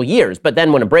for actual years, but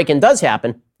then when a break-in does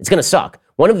happen, it's going to suck.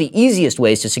 One of the easiest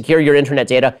ways to secure your internet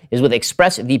data is with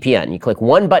ExpressVPN. You click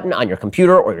one button on your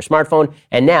computer or your smartphone,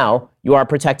 and now you are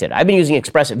protected. I've been using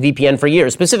ExpressVPN for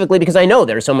years, specifically because I know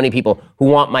there are so many people who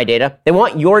want my data. They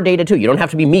want your data too. You don't have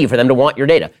to be me for them to want your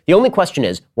data. The only question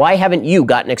is, why haven't you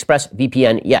gotten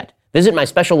ExpressVPN yet? Visit my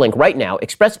special link right now,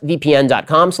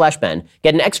 expressvpn.com/Ben.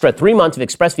 Get an extra 3 months of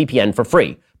ExpressVPN for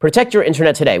free. Protect your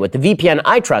internet today with the VPN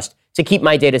I trust to keep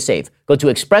my data safe. Go to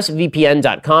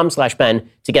expressvpn.com/Ben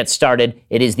to get started.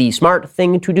 It is the smart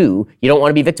thing to do. You don't want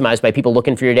to be victimized by people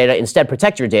looking for your data. Instead,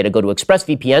 protect your data. Go to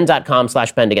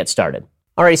expressvpn.com/Ben to get started.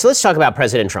 All right, so let's talk about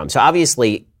President Trump. So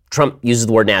obviously, Trump uses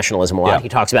the word nationalism a lot. Yeah. He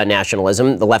talks about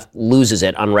nationalism. The left loses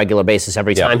it on a regular basis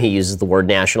every time he uses the word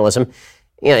nationalism.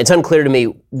 It's unclear to me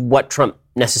what Trump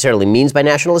necessarily means by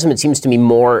nationalism. It seems to me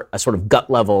more a sort of gut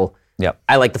level,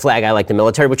 I like the flag, I like the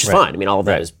military, which is fine. I mean, all of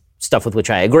that is stuff with which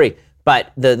I agree.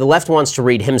 But the left wants to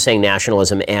read him saying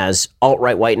nationalism as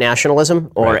alt-right white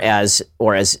nationalism or as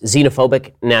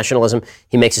xenophobic nationalism.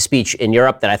 He makes a speech in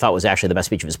Europe that I thought was actually the best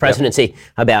speech of his presidency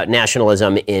about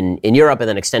nationalism in Europe and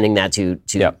then extending that to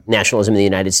nationalism in the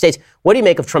United States. What do you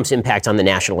make of Trump's impact on the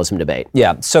nationalism debate?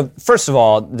 Yeah, so first of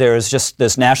all, there's just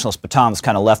this nationalist baton that's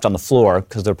kind of left on the floor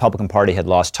because the Republican Party had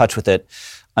lost touch with it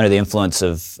under the influence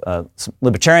of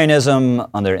libertarianism,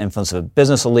 under the influence of a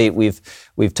business elite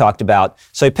we've talked about.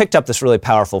 So he picked up this really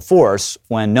powerful force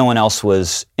when no one else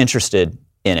was interested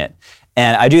in it.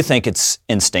 And I do think it's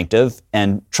instinctive.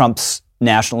 And Trump's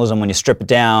nationalism, when you strip it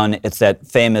down, it's that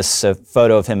famous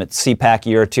photo of him at CPAC a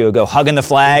year or two ago hugging the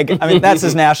flag. I mean, that's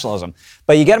his nationalism.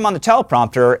 But you get him on the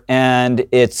teleprompter, and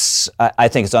I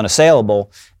think it's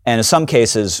unassailable, and in some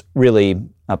cases really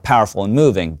powerful and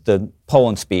moving. The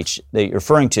Poland speech that you're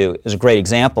referring to is a great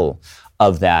example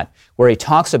of that, where he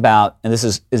talks about, and this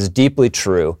is deeply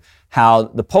true, how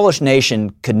the Polish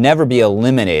nation could never be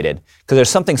eliminated because there's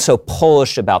something so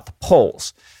Polish about the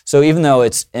Poles. So even though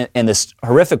it's in this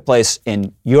horrific place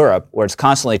in Europe where it's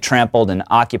constantly trampled and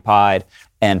occupied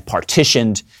and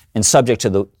partitioned and subject to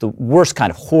the worst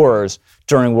kind of horrors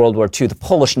during World War II, the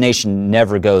Polish nation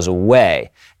never goes away.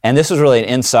 And this was really an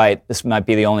insight. This might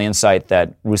be the only insight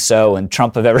that Rousseau and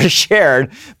Trump have ever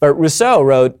shared. But Rousseau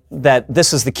wrote that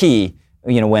this is the key,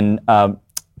 when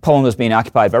Poland was being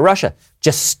occupied by Russia.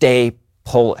 Just stay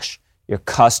Polish. Your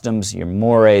customs, your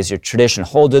mores, your tradition,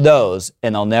 hold to those,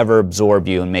 and they'll never absorb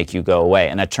you and make you go away.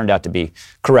 And that turned out to be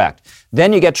correct.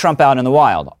 Then you get Trump out in the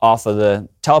wild, off of the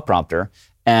teleprompter,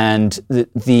 and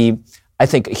I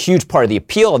think a huge part of the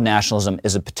appeal of nationalism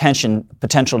is a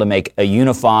potential to make a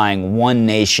unifying one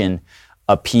nation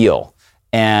appeal.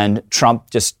 And Trump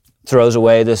just throws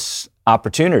away this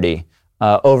opportunity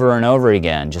over and over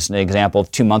again. Just an example,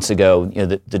 2 months ago,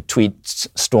 the tweet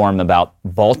storm about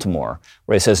Baltimore,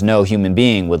 where he says no human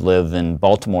being would live in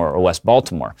Baltimore or West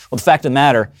Baltimore. Well, the fact of the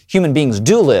matter, human beings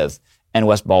do live in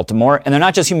West Baltimore, and they're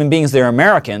not just human beings, they're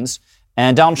Americans.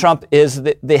 And Donald Trump is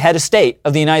the head of state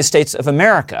of the United States of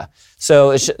America.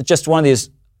 So it's just one of these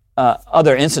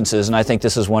other instances, and I think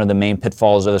this is one of the main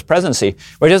pitfalls of his presidency,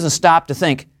 where he doesn't stop to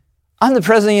think, I'm the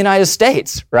president of the United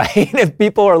States, right? If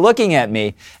people are looking at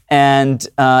me, and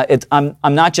I'm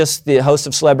not just the host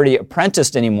of Celebrity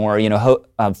Apprentice anymore,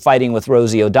 fighting with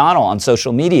Rosie O'Donnell on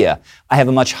social media. I have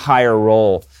a much higher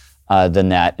role than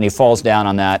that, and he falls down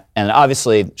on that. And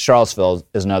obviously, Charlottesville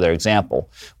is another example,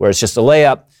 where it's just a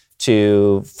layup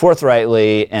to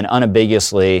forthrightly and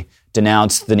unambiguously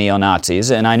denounce the neo-Nazis.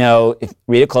 And I know, if you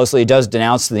read it closely, he does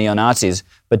denounce the neo-Nazis,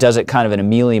 but does it kind of in a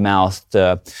mealy-mouthed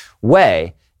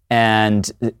way. And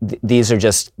these are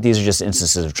just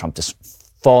instances of Trump just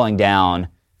falling down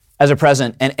as a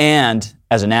president and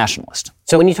as a nationalist.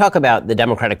 So when you talk about the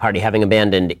Democratic Party having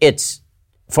abandoned its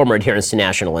former adherence to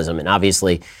nationalism, and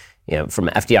obviously, from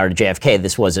FDR to JFK,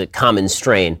 this was a common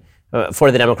strain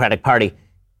for the Democratic Party.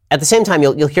 At the same time,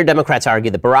 you'll hear Democrats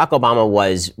argue that Barack Obama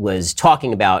was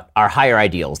talking about our higher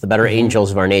ideals, the better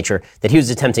angels of our nature, that he was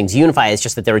attempting to unify. It's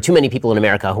just that there were too many people in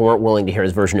America who weren't willing to hear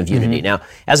his version of unity. Now,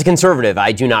 as a conservative,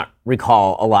 I do not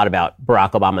recall a lot about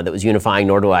Barack Obama that was unifying,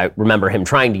 nor do I remember him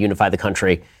trying to unify the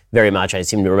country very much. I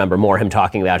seem to remember more him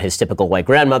talking about his typical white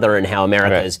grandmother and how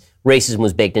America's racism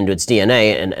was baked into its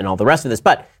DNA and all the rest of this.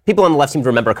 But people on the left seem to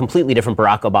remember a completely different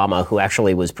Barack Obama who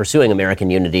actually was pursuing American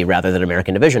unity rather than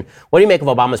American division. What do you make of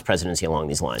Obama's presidency along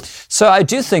these lines? So I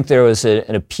do think there was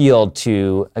an appeal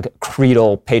to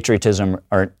creedal patriotism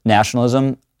or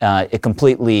nationalism. It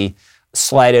completely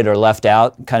slighted or left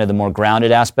out kind of the more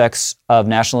grounded aspects of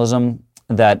nationalism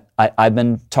that I've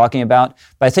been talking about.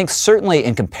 But I think certainly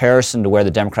in comparison to where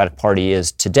the Democratic Party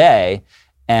is today,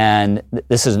 and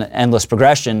this is an endless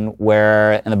progression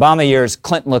where in the Obama years,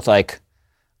 Clinton looked like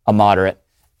a moderate,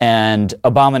 and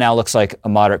Obama now looks like a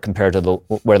moderate compared to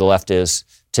where the left is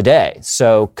today.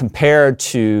 So compared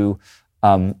to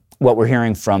what we're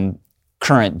hearing from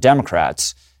current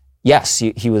Democrats, yes,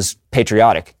 he was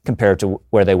patriotic compared to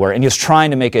where they were. And he was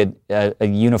trying to make a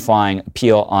unifying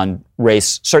appeal on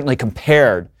race, certainly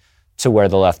compared to where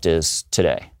the left is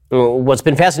today. What's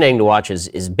been fascinating to watch is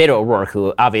Beto O'Rourke,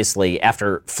 who obviously,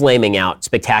 after flaming out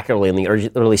spectacularly in the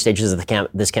early stages of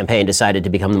this campaign, decided to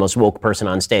become the most woke person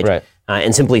on stage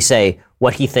and simply say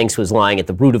what he thinks was lying at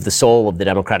the root of the soul of the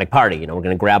Democratic Party. We're going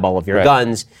to grab all of your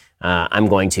guns. I'm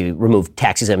going to remove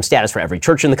tax-exempt status for every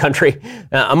church in the country.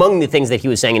 Among the things that he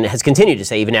was saying, and has continued to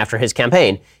say even after his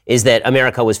campaign, is that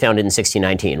America was founded in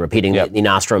 1619, repeating the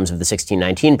nostrums of the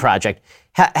 1619 Project.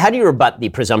 How do you rebut the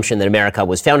presumption that America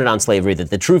was founded on slavery, that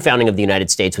the true founding of the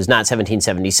United States was not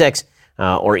 1776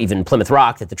 or even Plymouth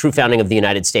Rock, that the true founding of the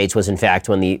United States was in fact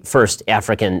when the first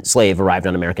African slave arrived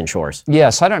on American shores?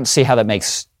 Yes, I don't see how that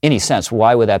makes any sense.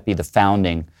 Why would that be the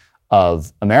founding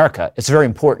of America? It's a very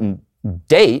important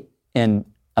date in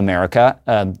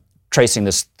America, tracing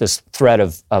this thread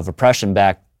of oppression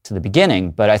back to the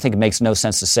beginning, but I think it makes no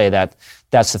sense to say that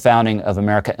that's the founding of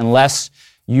America unless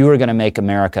you are going to make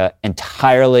America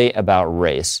entirely about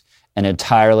race and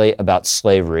entirely about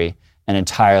slavery and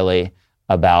entirely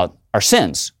about our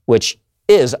sins, which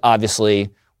is obviously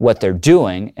what they're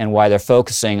doing and why they're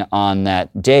focusing on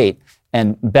that date.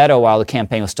 And Beto, while the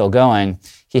campaign was still going,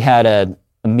 he had a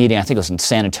meeting, I think it was in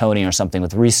San Antonio or something,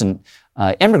 with recent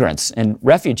immigrants and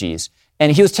refugees.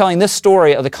 And he was telling this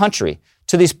story of the country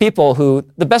to these people who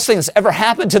the best thing that's ever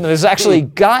happened to them has actually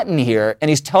gotten here. And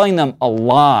he's telling them a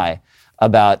lie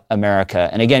about America.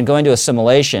 And again, going to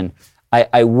assimilation,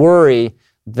 I worry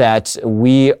that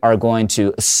we are going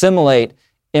to assimilate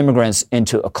immigrants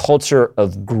into a culture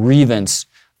of grievance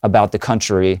about the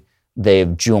country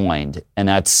they've joined. And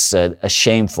that's a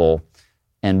shameful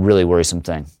and really worrisome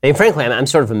thing. And frankly, I'm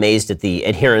sort of amazed at the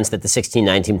adherence that the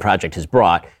 1619 Project has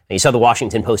brought. And you saw the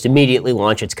Washington Post immediately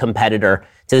launch its competitor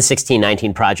to the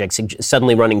 1619 Project,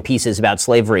 suddenly running pieces about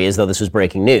slavery as though this was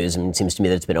breaking news. And it seems to me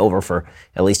that it's been over for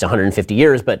at least 150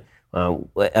 years, but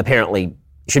apparently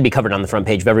should be covered on the front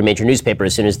page of every major newspaper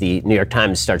as soon as the New York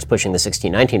Times starts pushing the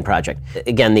 1619 Project.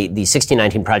 Again, the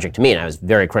 1619 Project to me, and I was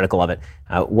very critical of it,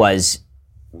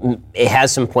 it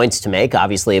has some points to make,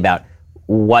 obviously, about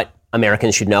what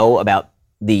Americans should know about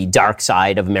the dark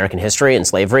side of American history and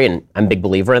slavery, and I'm a big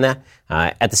believer in that.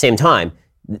 At the same time,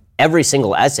 every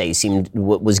single essay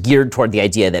was geared toward the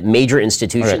idea that major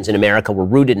institutions in America were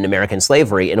rooted in American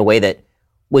slavery in a way that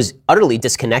was utterly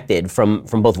disconnected from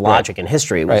both logic and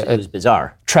history. It was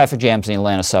bizarre. Traffic jams in the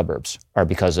Atlanta suburbs are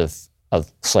because of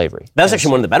slavery. That was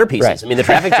actually one of the better pieces. I mean, the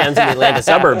traffic jams in the Atlanta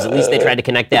suburbs, at least they tried to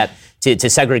connect that to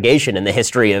segregation and the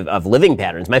history of living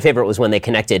patterns. My favorite was when they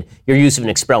connected your use of an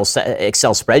Excel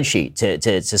spreadsheet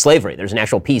to slavery. There's an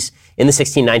actual piece in the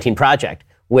 1619 Project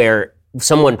where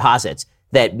someone posits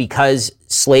that because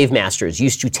slave masters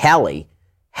used to tally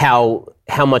how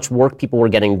much work people were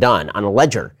getting done on a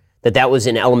ledger, that was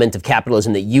an element of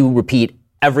capitalism that you repeat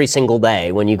every single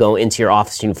day when you go into your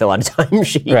office and you fill out a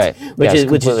timesheet, which is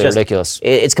just ridiculous.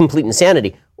 It's complete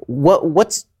insanity.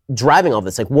 What's driving all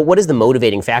this? Like, what is the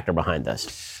motivating factor behind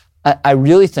this? I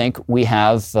really think we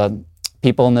have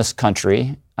people in this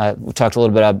country. We talked a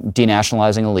little bit about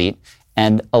denationalizing elite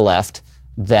and a left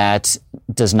that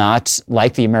does not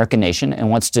like the American nation and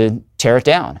wants to tear it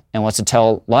down and wants to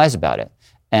tell lies about it,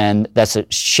 and that's a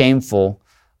shameful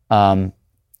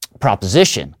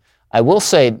proposition. I will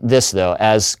say this, though,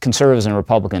 as conservatives and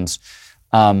Republicans,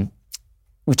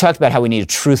 we've talked about how we need a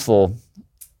truthful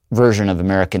version of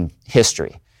American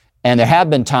history. And there have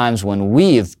been times when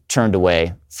we've turned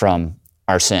away from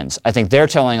our sins. I think they're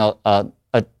telling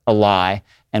a lie,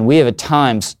 and we have at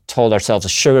times told ourselves a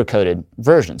sugar-coated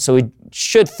version. So we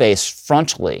should face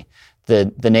frontally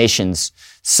the nation's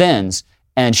sins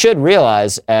and should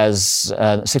realize, as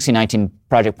the 1619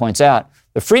 Project points out,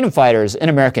 the freedom fighters in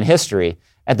American history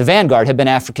at the vanguard have been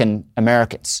African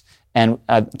Americans. And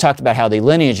I've talked about how the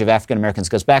lineage of African Americans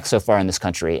goes back so far in this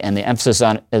country, and the emphasis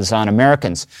is on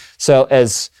Americans. So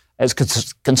as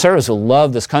conservatives who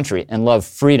love this country and love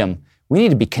freedom, we need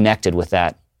to be connected with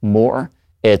that more.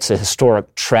 It's a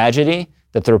historic tragedy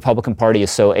that the Republican Party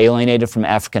is so alienated from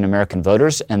African American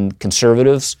voters, and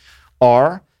conservatives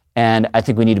are. And I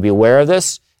think we need to be aware of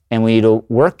this, and we need to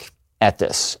work at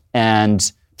this.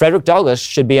 And Frederick Douglass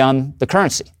should be on the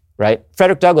currency, right?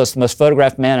 Frederick Douglass, the most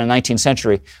photographed man in the 19th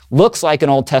century, looks like an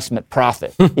Old Testament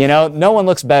prophet. No one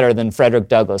looks better than Frederick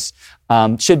Douglass.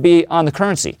 Should be on the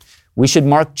currency. We should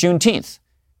mark Juneteenth.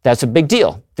 That's a big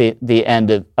deal, the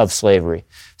end of slavery.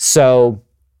 So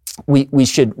we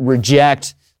should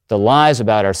reject the lies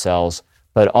about ourselves,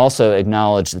 but also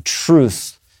acknowledge the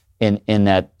truth in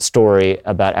that story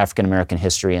about African American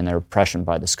history and their oppression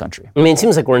by this country. I mean, it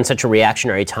seems like we're in such a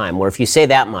reactionary time where if you say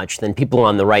that much, then people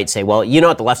on the right say, well, you know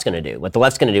what the left's going to do. What the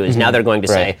left's going to do is now they're going to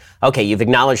say, okay, you've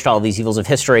acknowledged all of these evils of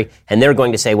history, and they're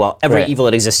going to say, well, every evil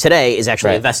that exists today is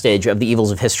actually a vestige of the evils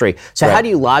of history. So how do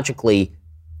you logically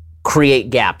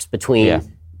create gaps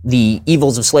between the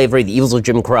evils of slavery, the evils of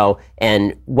Jim Crow,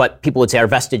 and what people would say are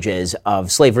vestiges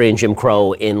of slavery and Jim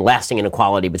Crow in lasting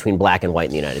inequality between black and white in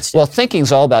the United States? Well,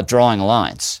 thinking's all about drawing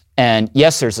lines. And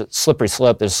yes, there's a slippery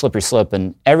slope. There's a slippery slope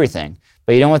in everything.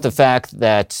 But you don't want the fact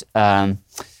that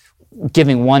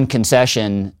giving one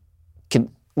concession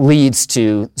leads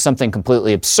to something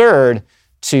completely absurd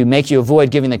to make you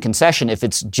avoid giving the concession if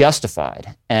it's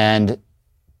justified. And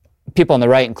people on the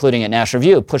right, including at National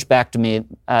Review, push back to me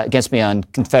against me on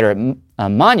Confederate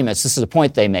monuments. This is a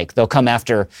point they make. They'll come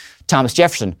after Thomas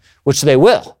Jefferson, which they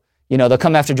will. They'll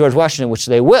come after George Washington, which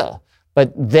they will.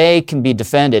 But they can be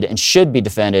defended and should be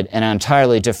defended on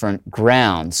entirely different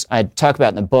grounds. I talk about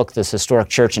in the book this historic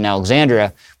church in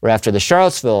Alexandria, where after the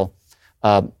Charlottesville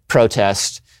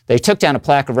protest, they took down a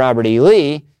plaque of Robert E.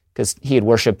 Lee because he had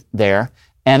worshiped there.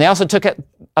 And they also took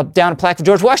down a plaque of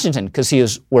George Washington because he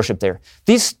was worshipped there.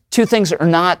 These two things are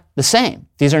not the same.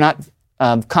 These are not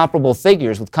comparable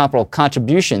figures with comparable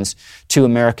contributions to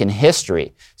American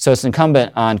history. So it's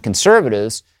incumbent on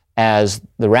conservatives as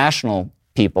the rational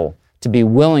people to be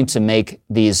willing to make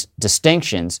these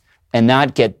distinctions and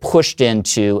not get pushed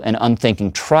into an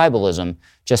unthinking tribalism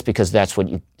just because that's what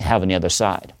you have on the other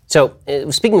side. So,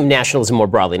 speaking of nationalism more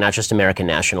broadly, not just American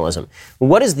nationalism,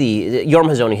 what is Yoram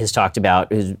Hazony has talked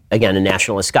about, who's, again, a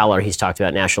nationalist scholar, he's talked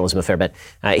about nationalism a fair bit.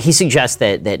 He suggests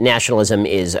that nationalism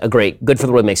is good for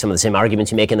the world, makes some of the same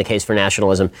arguments you make in the case for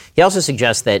nationalism. He also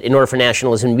suggests that in order for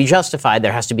nationalism to be justified,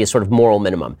 there has to be a sort of moral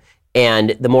minimum.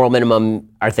 And the moral minimum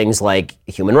are things like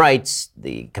human rights,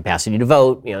 the capacity to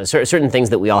vote, certain things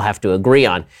that we all have to agree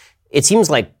on. It seems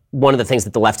like one of the things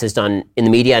that the left has done in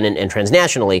the media and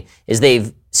transnationally is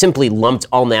they've simply lumped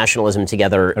all nationalism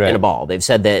together in a ball. They've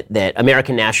said that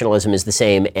American nationalism is the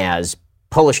same as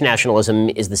Polish nationalism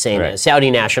is the same as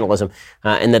Saudi nationalism,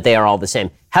 and that they are all the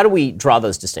same. How do we draw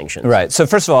those distinctions? Right. So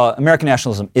first of all, American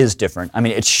nationalism is different. I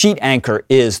mean, its sheet anchor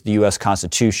is the U.S.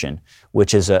 Constitution,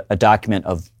 which is a document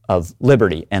of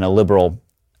liberty and a liberal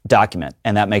document,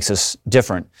 and that makes us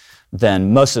different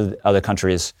than most of the other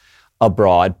countries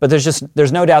abroad. But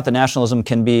there's no doubt that nationalism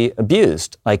can be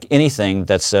abused, like anything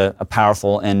that's a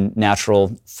powerful and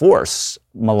natural force.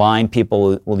 Malign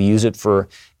people will use it for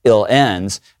ill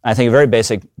ends. I think a very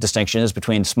basic distinction is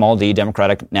between small d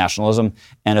democratic nationalism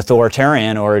and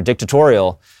authoritarian or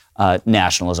dictatorial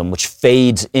nationalism, which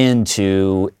fades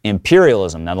into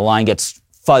imperialism. Now the line gets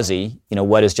fuzzy.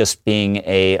 What is just being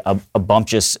a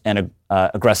bumptious and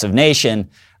aggressive nation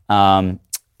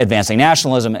advancing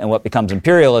nationalism and what becomes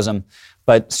imperialism.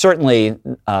 But certainly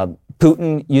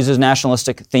Putin uses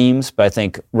nationalistic themes, but I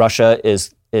think Russia's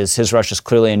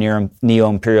clearly a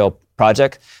neo-imperial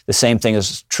project. The same thing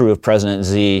is true of President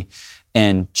Xi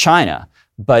in China.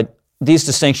 But these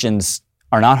distinctions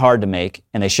are not hard to make,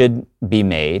 and they should be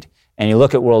made. And you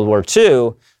look at World War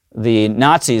II, the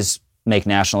Nazis make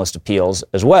nationalist appeals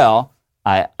as well.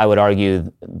 I would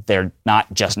argue they're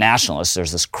not just nationalists.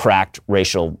 There's this cracked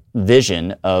racial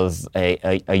vision of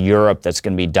a Europe that's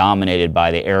going to be dominated by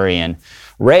the Aryan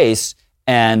race.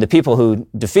 And the people who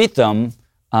defeat them,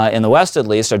 in the West at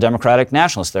least, are democratic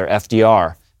nationalists. They're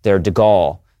FDR, they're de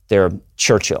Gaulle, they're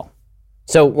Churchill.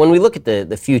 So when we look at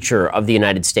the future of the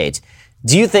United States,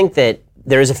 do you think that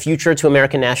there is a future to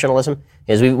American nationalism?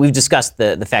 As we've discussed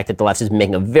the fact that the left is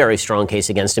making a very strong case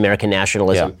against American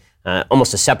nationalism,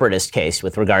 almost a separatist case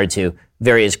with regard to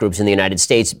various groups in the United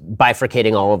States,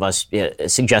 bifurcating all of us,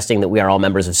 suggesting that we are all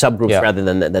members of subgroups rather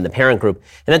than the parent group.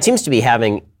 And that seems to be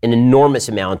having an enormous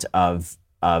amount of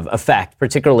effect,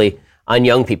 particularly on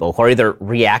young people who are either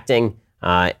reacting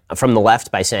from the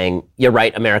left by saying, you're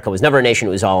right, America was never a nation,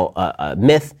 it was all a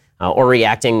myth, or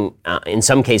reacting in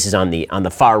some cases on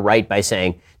the far right by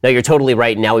saying, no, you're totally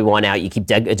right, now we want out, you keep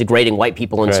degrading white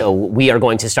people, and so we are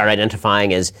going to start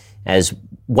identifying as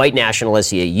white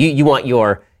nationalists. You want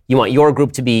your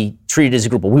group to be treated as a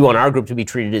group, but we want our group to be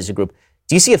treated as a group.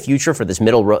 Do you see a future for this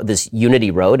middle road, this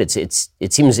unity road? It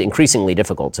seems increasingly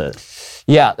difficult to.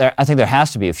 Yeah, I think there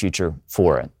has to be a future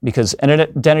for it, because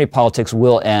identity politics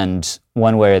will end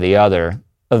one way or the other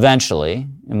eventually.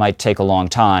 It might take a long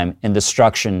time in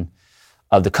destruction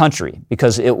of the country,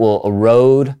 because it will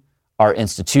erode our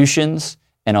institutions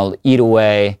and it'll eat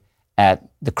away at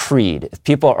the creed. If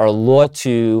people are loyal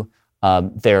to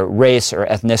their race or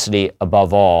ethnicity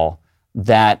above all,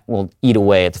 that will eat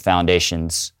away at the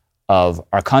foundations of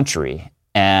our country.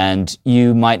 And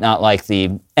you might not like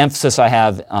the emphasis I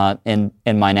have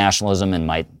in my nationalism, and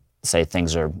might say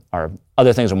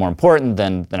other things are more important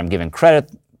than I'm giving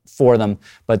credit for them.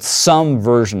 But some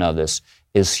version of this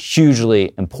is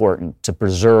hugely important to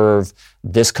preserve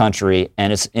this country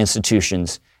and its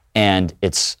institutions and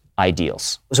its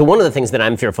ideals. So one of the things that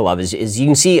I'm fearful of is you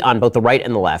can see on both the right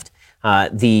and the left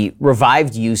the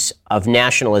revived use of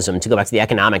nationalism, to go back to the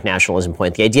economic nationalism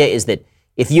point. The idea is that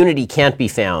if unity can't be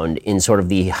found in sort of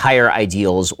the higher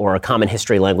ideals or a common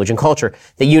history, language, and culture,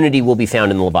 that unity will be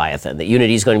found in the Leviathan, that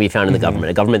unity is going to be found in the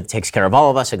government, a government that takes care of all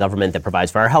of us, a government that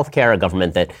provides for our health care, a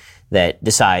government that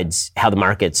decides how the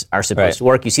markets are supposed to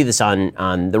work. You see this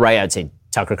on the right. I'd say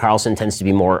Tucker Carlson tends to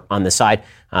be more on the side.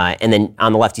 And then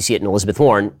on the left, you see it in Elizabeth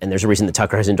Warren, and there's a reason that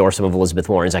Tucker has endorsed some of Elizabeth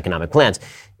Warren's economic plans.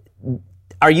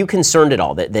 Are you concerned at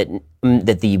all that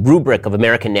the rubric of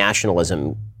American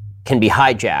nationalism can be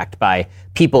hijacked by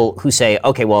people who say,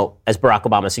 okay, well, as Barack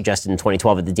Obama suggested in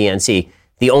 2012 at the DNC,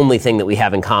 the only thing that we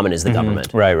have in common is the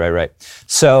government? Right.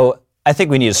 So I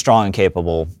think we need a strong and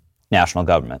capable national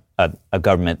government, a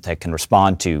government that can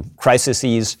respond to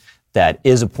crises, that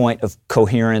is a point of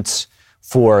coherence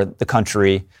for the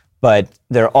country. But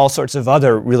there are all sorts of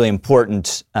other really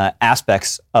important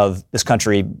aspects of this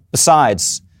country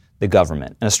besides the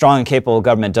government. And a strong and capable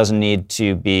government doesn't need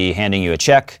to be handing you a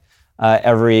check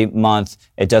every month.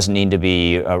 It doesn't need to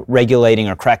be regulating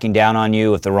or cracking down on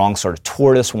you if the wrong sort of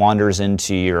tortoise wanders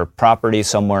into your property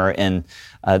somewhere in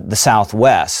the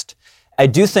Southwest. I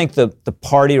do think the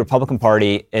Republican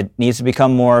Party, it needs to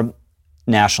become more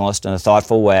nationalist in a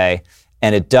thoughtful way,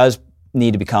 and it does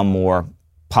need to become more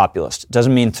populist. It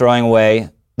doesn't mean throwing away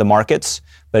the markets,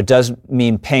 but it does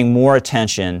mean paying more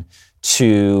attention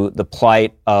to the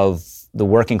plight of the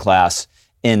working class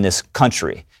in this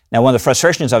country. Now, one of the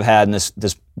frustrations I've had in this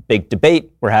big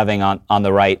debate we're having on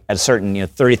the right at a certain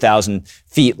 30,000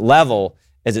 feet level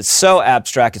is it's so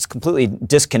abstract, it's completely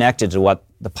disconnected to what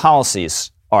the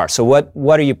policies are. So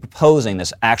what are you proposing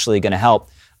that's actually going to help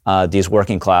these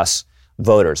working class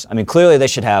voters? I mean, clearly they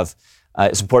should have,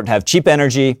 it's important to have cheap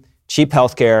energy, cheap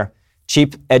healthcare,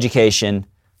 cheap education,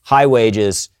 high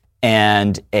wages,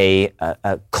 and a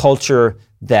culture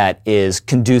that is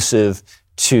conducive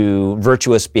to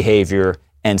virtuous behavior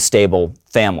and stable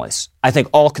families. I think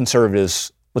all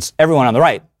conservatives, everyone on the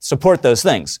right, support those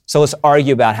things. So let's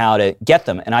argue about how to get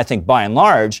them. And I think by and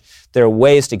large, there are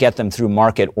ways to get them through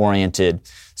market-oriented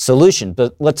solutions.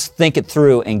 But let's think it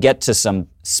through and get to some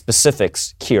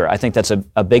specifics here. I think that's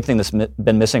a big thing that's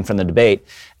been missing from the debate.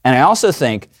 And I also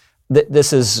think that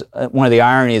this is one of the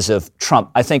ironies of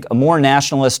Trump. I think a more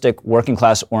nationalistic,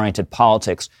 working-class-oriented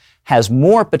politics has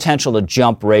more potential to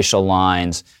jump racial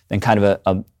lines than kind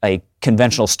of a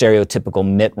conventional, stereotypical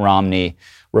Mitt Romney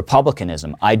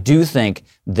Republicanism. I do think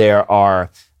there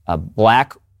are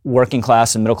black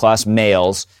working-class and middle-class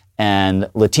males and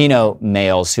Latino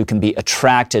males who can be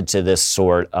attracted to this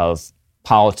sort of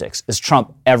politics. Is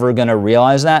Trump ever going to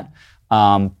realize that?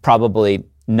 Probably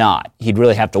not. He'd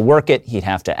really have to work it. He'd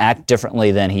have to act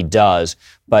differently than he does.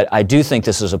 But I do think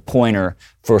this is a pointer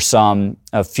for some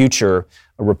future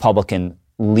Republican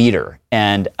leader.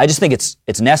 And I just think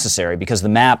it's necessary because the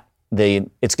map,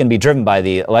 it's going to be driven by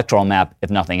the electoral map, if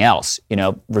nothing else.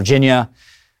 Virginia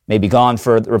may be gone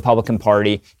for the Republican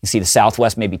Party. You see the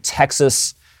Southwest, maybe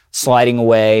Texas, sliding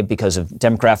away because of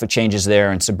demographic changes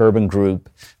there and suburban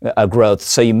growth.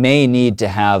 So you may need to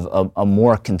have a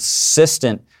more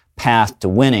consistent path to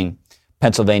winning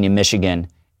Pennsylvania, Michigan,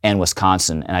 and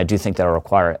Wisconsin. And I do think that will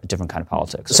require a different kind of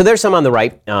politics. So there's some on the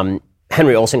right.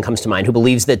 Henry Olsen comes to mind, who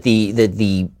believes that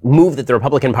the move that the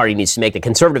Republican Party needs to make, that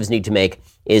conservatives need to make,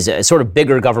 is a sort of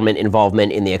bigger government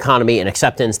involvement in the economy and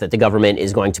acceptance that the government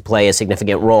is going to play a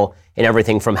significant role in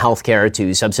everything from healthcare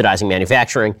to subsidizing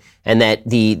manufacturing, and that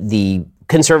the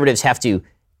conservatives have to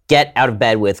get out of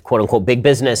bed with quote unquote big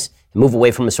business and move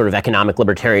away from a sort of economic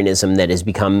libertarianism that has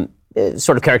become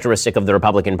sort of characteristic of the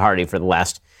Republican Party for the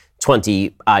last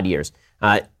 20 odd years.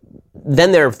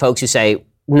 Then there are folks who say,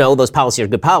 no, those policies are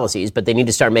good policies, but they need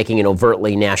to start making an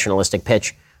overtly nationalistic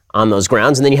pitch on those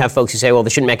grounds. And then you have folks who say, well, they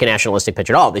shouldn't make a nationalistic pitch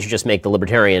at all. They should just make the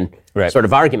libertarian sort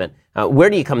of argument. Where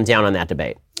do you come down on that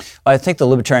debate? I think the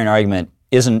libertarian argument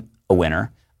isn't a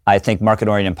winner. I think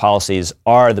market-oriented policies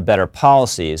are the better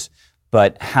policies,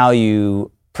 but how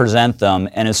you present them,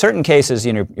 and in certain cases,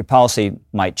 your policy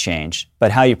might change,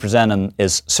 but how you present them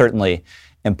is certainly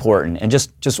important. And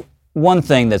just one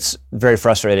thing that's very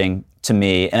frustrating to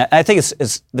me, and I think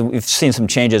it's we've seen some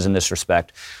changes in this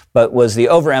respect, but was the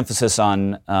overemphasis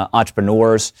on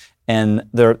entrepreneurs and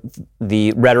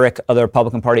the rhetoric of the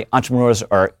Republican Party. Entrepreneurs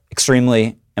are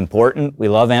extremely important. We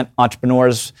love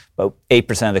entrepreneurs, but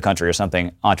 8% of the country or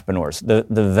something entrepreneurs. The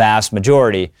vast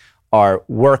majority are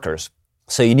workers.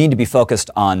 So you need to be focused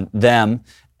on them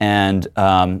and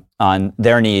on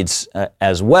their needs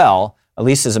as well, at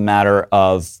least as a matter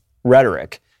of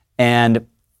rhetoric. And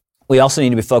we also need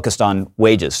to be focused on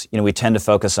wages. We tend to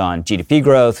focus on GDP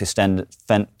growth. We tend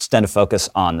to focus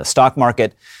on the stock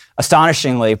market.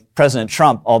 Astonishingly, President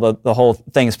Trump, although the whole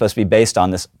thing is supposed to be based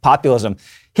on this populism,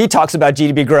 he talks about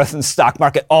GDP growth in the stock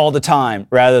market all the time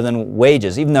rather than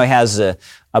wages, even though he has a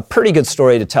pretty good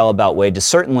story to tell about wages,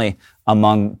 certainly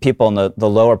among people in the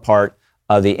lower part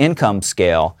of the income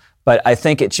scale. But I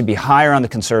think it should be higher on the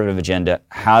conservative agenda.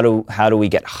 How do we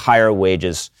get higher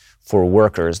wages for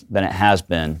workers than it has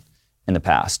been in the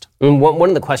past? And one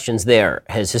of the questions there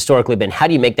has historically been, how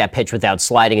do you make that pitch without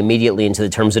sliding immediately into the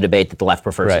terms of debate that the left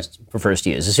prefers to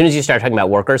use? As soon as you start talking about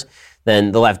workers,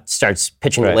 then the left starts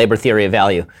pitching the labor theory of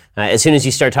value. As soon as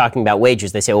you start talking about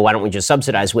wages, they say, well, why don't we just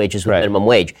subsidize wages with minimum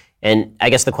wage? And I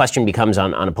guess the question becomes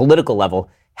on a political level,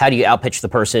 how do you outpitch the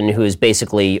person who is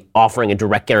basically offering a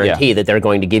direct guarantee that they're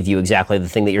going to give you exactly the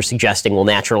thing that you're suggesting will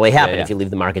naturally happen if you leave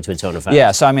the market to its own effects?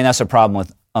 Yeah, so I mean, that's a problem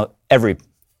with every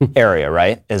area,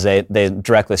 right? Is they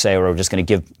directly say, we're just going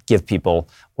to give people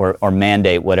or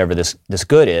mandate whatever this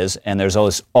good is, and there's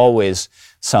always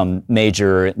some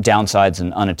major downsides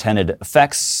and unintended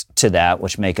effects to that,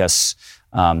 which make us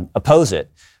oppose it.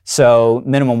 So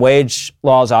minimum wage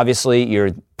laws, obviously,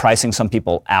 you're pricing some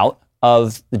people out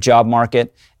of the job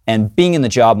market, and being in the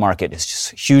job market is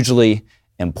just hugely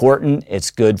important. It's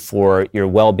good for your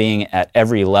well-being at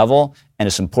every level, and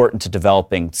it's important to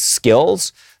developing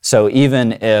skills. So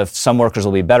even if some workers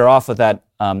will be better off with that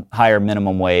higher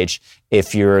minimum wage,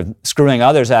 if you're screwing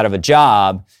others out of a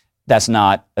job, that's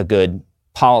not a good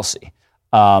policy.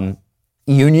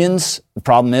 Unions, the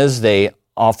problem is they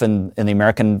often, in the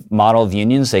American model of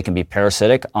unions, they can be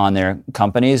parasitic on their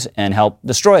companies and help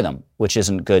destroy them, which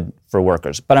isn't good for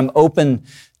workers. But I'm open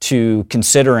to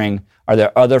considering, are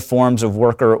there other forms of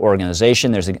worker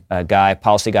organization? There's a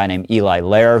policy guy named Eli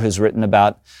Lehrer who's written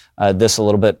about this a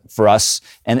little bit for us.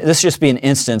 And this just be an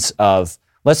instance of,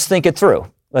 let's think it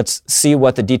through. Let's see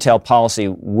what the detailed policy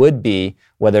would be,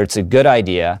 whether it's a good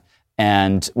idea,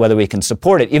 and whether we can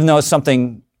support it, even though it's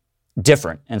something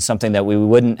different and something that we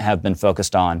wouldn't have been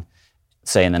focused on,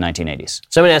 say, in the 1980s.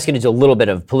 So I'm going to ask you to do a little bit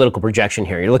of political projection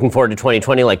here. You're looking forward to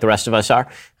 2020 like the rest of us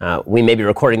are. We may be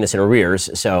recording this in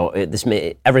arrears, so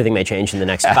everything may change in the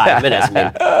next 5 minutes. I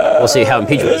mean, we'll see how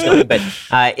impeachment is going. But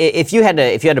if you had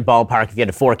to ballpark, if you had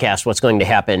to forecast what's going to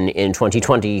happen in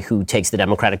 2020, who takes the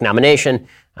Democratic nomination,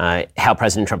 how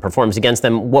President Trump performs against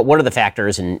them, what are the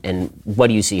factors and what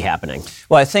do you see happening?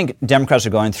 Well, I think Democrats are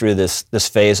going through this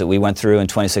phase that we went through in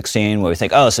 2016 where we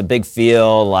think, oh, it's a big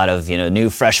field, a lot of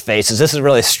new fresh faces. This is a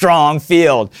really strong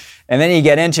field. And then you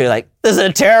get into like, this is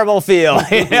a terrible field,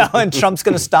 and Trump's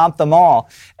going to stomp them all.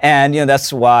 And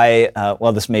that's why,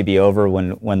 this may be over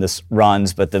when this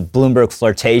runs, but the Bloomberg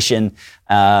flirtation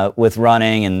with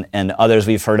running and others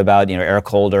we've heard about, Eric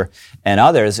Holder and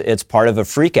others, it's part of a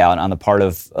freak out on the part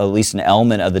of at least an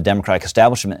element of the Democratic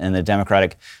establishment and the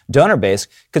Democratic donor base,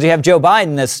 because you have Joe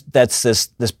Biden, that's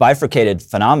this bifurcated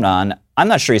phenomenon. I'm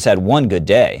not sure he's had one good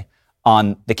day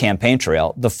on the campaign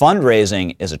trail. The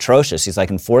fundraising is atrocious. He's like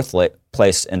in fourth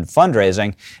place in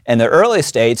fundraising. In the early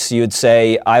states, you'd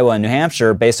say Iowa and New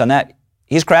Hampshire, based on that,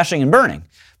 he's crashing and burning.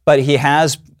 But he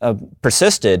has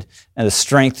persisted in the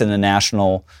strength in the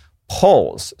national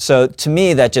polls. So to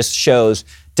me, that just shows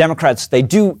Democrats, they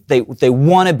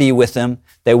want to be with him.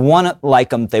 They want to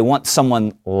like him. They want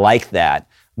someone like that.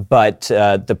 But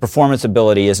the performance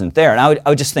ability isn't there. And I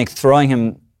would just think throwing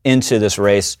him into this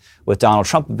race with Donald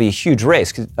Trump would be a huge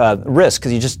risk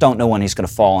because you just don't know when he's going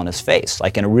to fall on his face,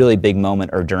 like in a really big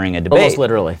moment or during a debate. Almost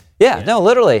literally. Yeah, no,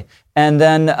 literally. And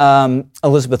then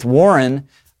Elizabeth Warren,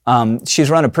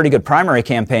 she's run a pretty good primary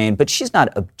campaign, but she's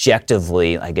not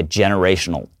objectively like a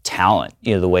generational talent,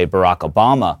 the way Barack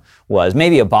Obama was.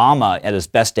 Maybe Obama at his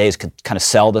best days could kind of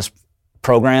sell this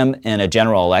program in a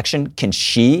general election. Can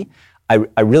she?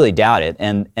 I really doubt it,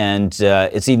 and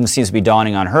it even seems to be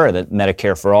dawning on her that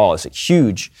Medicare for All is a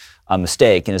huge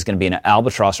mistake and is going to be an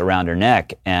albatross around her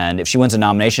neck. And if she wins a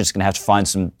nomination, she's going to have to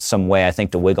find some way, I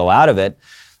think, to wiggle out of it.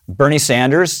 Bernie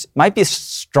Sanders might be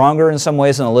stronger in some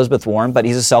ways than Elizabeth Warren, but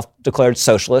he's a self-declared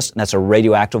socialist, and that's a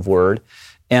radioactive word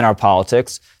in our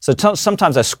politics. So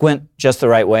sometimes I squint just the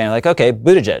right way, and I'm like, okay,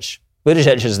 Buttigieg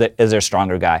is their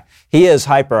stronger guy. He is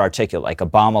hyper-articulate, like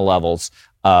Obama levels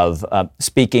of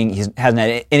speaking. He hasn't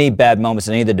had any bad moments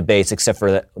in any of the debates except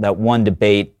for that one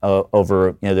debate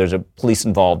over, there's a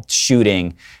police-involved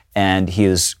shooting, and he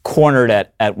was cornered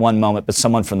at one moment, but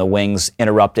someone from the wings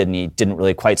interrupted, and he didn't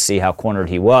really quite see how cornered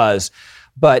he was.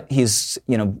 But he's,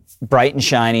 bright and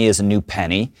shiny as a new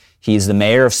penny. He's the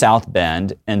mayor of South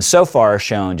Bend, and so far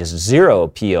shown just zero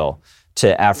appeal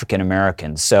to African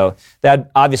Americans. So that'd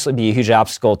obviously be a huge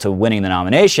obstacle to winning the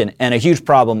nomination and a huge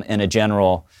problem in a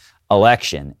general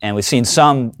election. And we've seen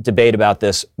some debate about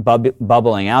this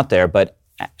bubbling out there, but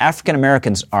African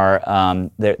Americans are,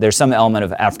 there's some element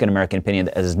of African American opinion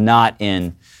that is not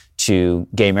into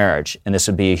gay marriage, and this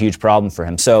would be a huge problem for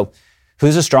him. So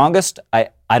who's the strongest? I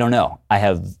don't know. I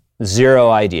have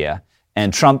zero idea.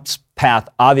 And Trump's path,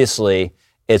 obviously,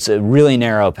 it's a really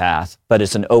narrow path, but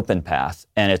it's an open path,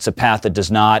 and it's a path that does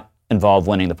not involve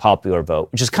winning the popular vote,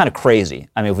 which is kind of crazy.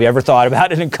 I mean, if we ever thought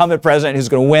about an incumbent president who's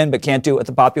going to win but can't do it with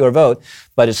the popular vote,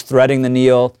 but it's threading the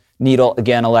needle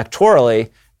again electorally,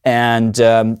 and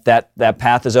that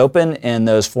path is open in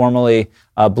those formerly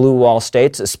blue wall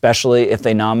states, especially if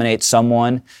they nominate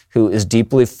someone who is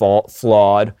deeply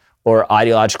flawed or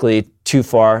ideologically too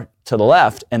far to the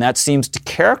left, and that seems to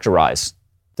characterize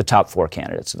the top four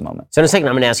candidates at the moment. So in a second,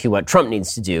 I'm going to ask you what Trump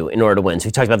needs to do in order to win. So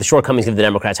we talked about the shortcomings of the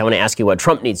Democrats. I want to ask you what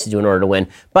Trump needs to do in order to win.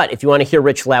 But if you want to hear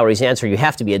Rich Lowry's answer, you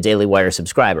have to be a Daily Wire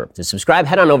subscriber. To subscribe,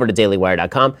 head on over to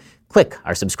dailywire.com, click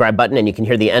our subscribe button, and you can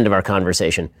hear the end of our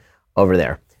conversation over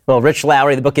there. Well, Rich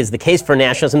Lowry, the book is The Case for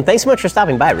Nationalism. Thanks so much for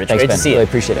stopping by, Rich. Thanks, Great Ben. to see you. Really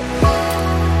appreciate it.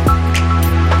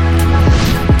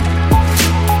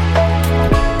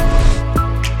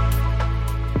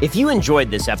 If you enjoyed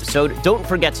this episode, don't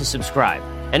forget to subscribe.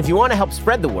 And if you want to help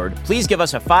spread the word, please give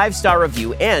us a 5-star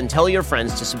review and tell your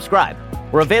friends to subscribe.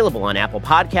 We're available on Apple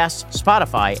Podcasts,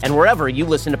 Spotify, and wherever you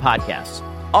listen to podcasts.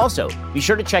 Also, be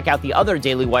sure to check out the other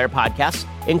Daily Wire podcasts,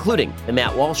 including The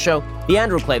Matt Walsh Show, The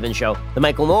Andrew Klavan Show, The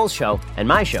Michael Knowles Show, and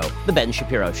my show, The Ben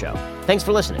Shapiro Show. Thanks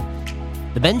for listening.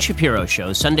 The Ben Shapiro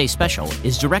Show Sunday Special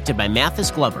is directed by Mathis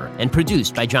Glover and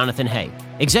produced by Jonathan Hay.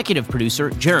 Executive producer,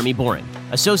 Jeremy Boring.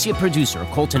 Associate producer,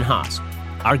 Colton Haas.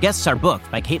 Our guests are booked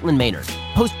by Caitlin Maynard.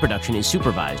 Post-production is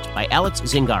supervised by Alex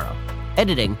Zingaro.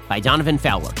 Editing by Donovan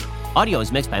Fowler. Audio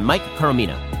is mixed by Mike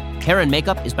Coromina. Hair and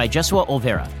makeup is by Jesua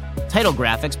Olvera. Title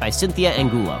graphics by Cynthia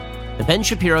Angulo. The Ben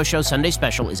Shapiro Show Sunday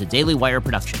Special is a Daily Wire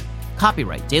production.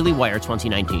 Copyright Daily Wire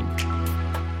 2019.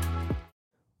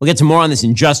 We'll get to more on this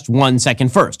in just 1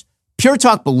 second. First, Pure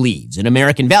Talk believes in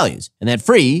American values, and that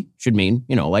free should mean,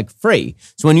 like free.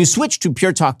 So when you switch to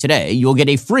Pure Talk today, you'll get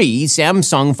a free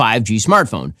Samsung 5G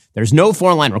smartphone. There's no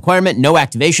foreign-line requirement, no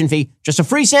activation fee, just a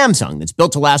free Samsung that's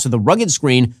built to last with a rugged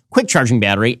screen, quick charging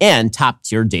battery, and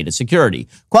top-tier data security.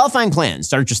 Qualifying plans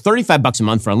start at just $35 a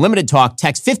month for unlimited talk,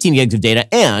 text, 15 gigs of data,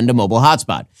 and a mobile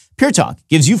hotspot. Pure Talk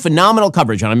gives you phenomenal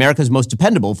coverage on America's most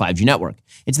dependable 5G network.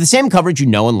 It's the same coverage you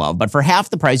know and love, but for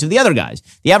half the price of the other guys.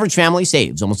 The average family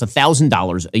saves almost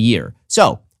 $1,000 a year.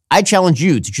 So, I challenge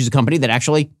you to choose a company that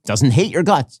actually doesn't hate your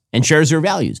guts and shares your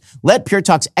values. Let Pure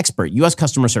Talk's expert U.S.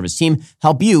 customer service team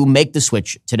help you make the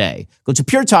switch today. Go to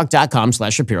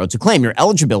puretalk.com/Shapiro to claim your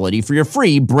eligibility for your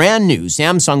free brand new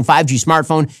Samsung 5G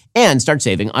smartphone and start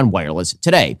saving on wireless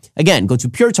today. Again, go to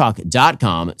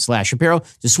puretalk.com/Shapiro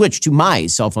to switch to my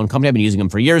cell phone company. I've been using them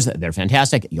for years. They're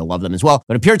fantastic. You'll love them as well.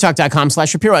 Go to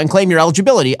puretalk.com/Shapiro and claim your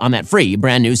eligibility on that free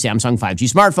brand new Samsung 5G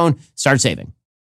smartphone. Start saving.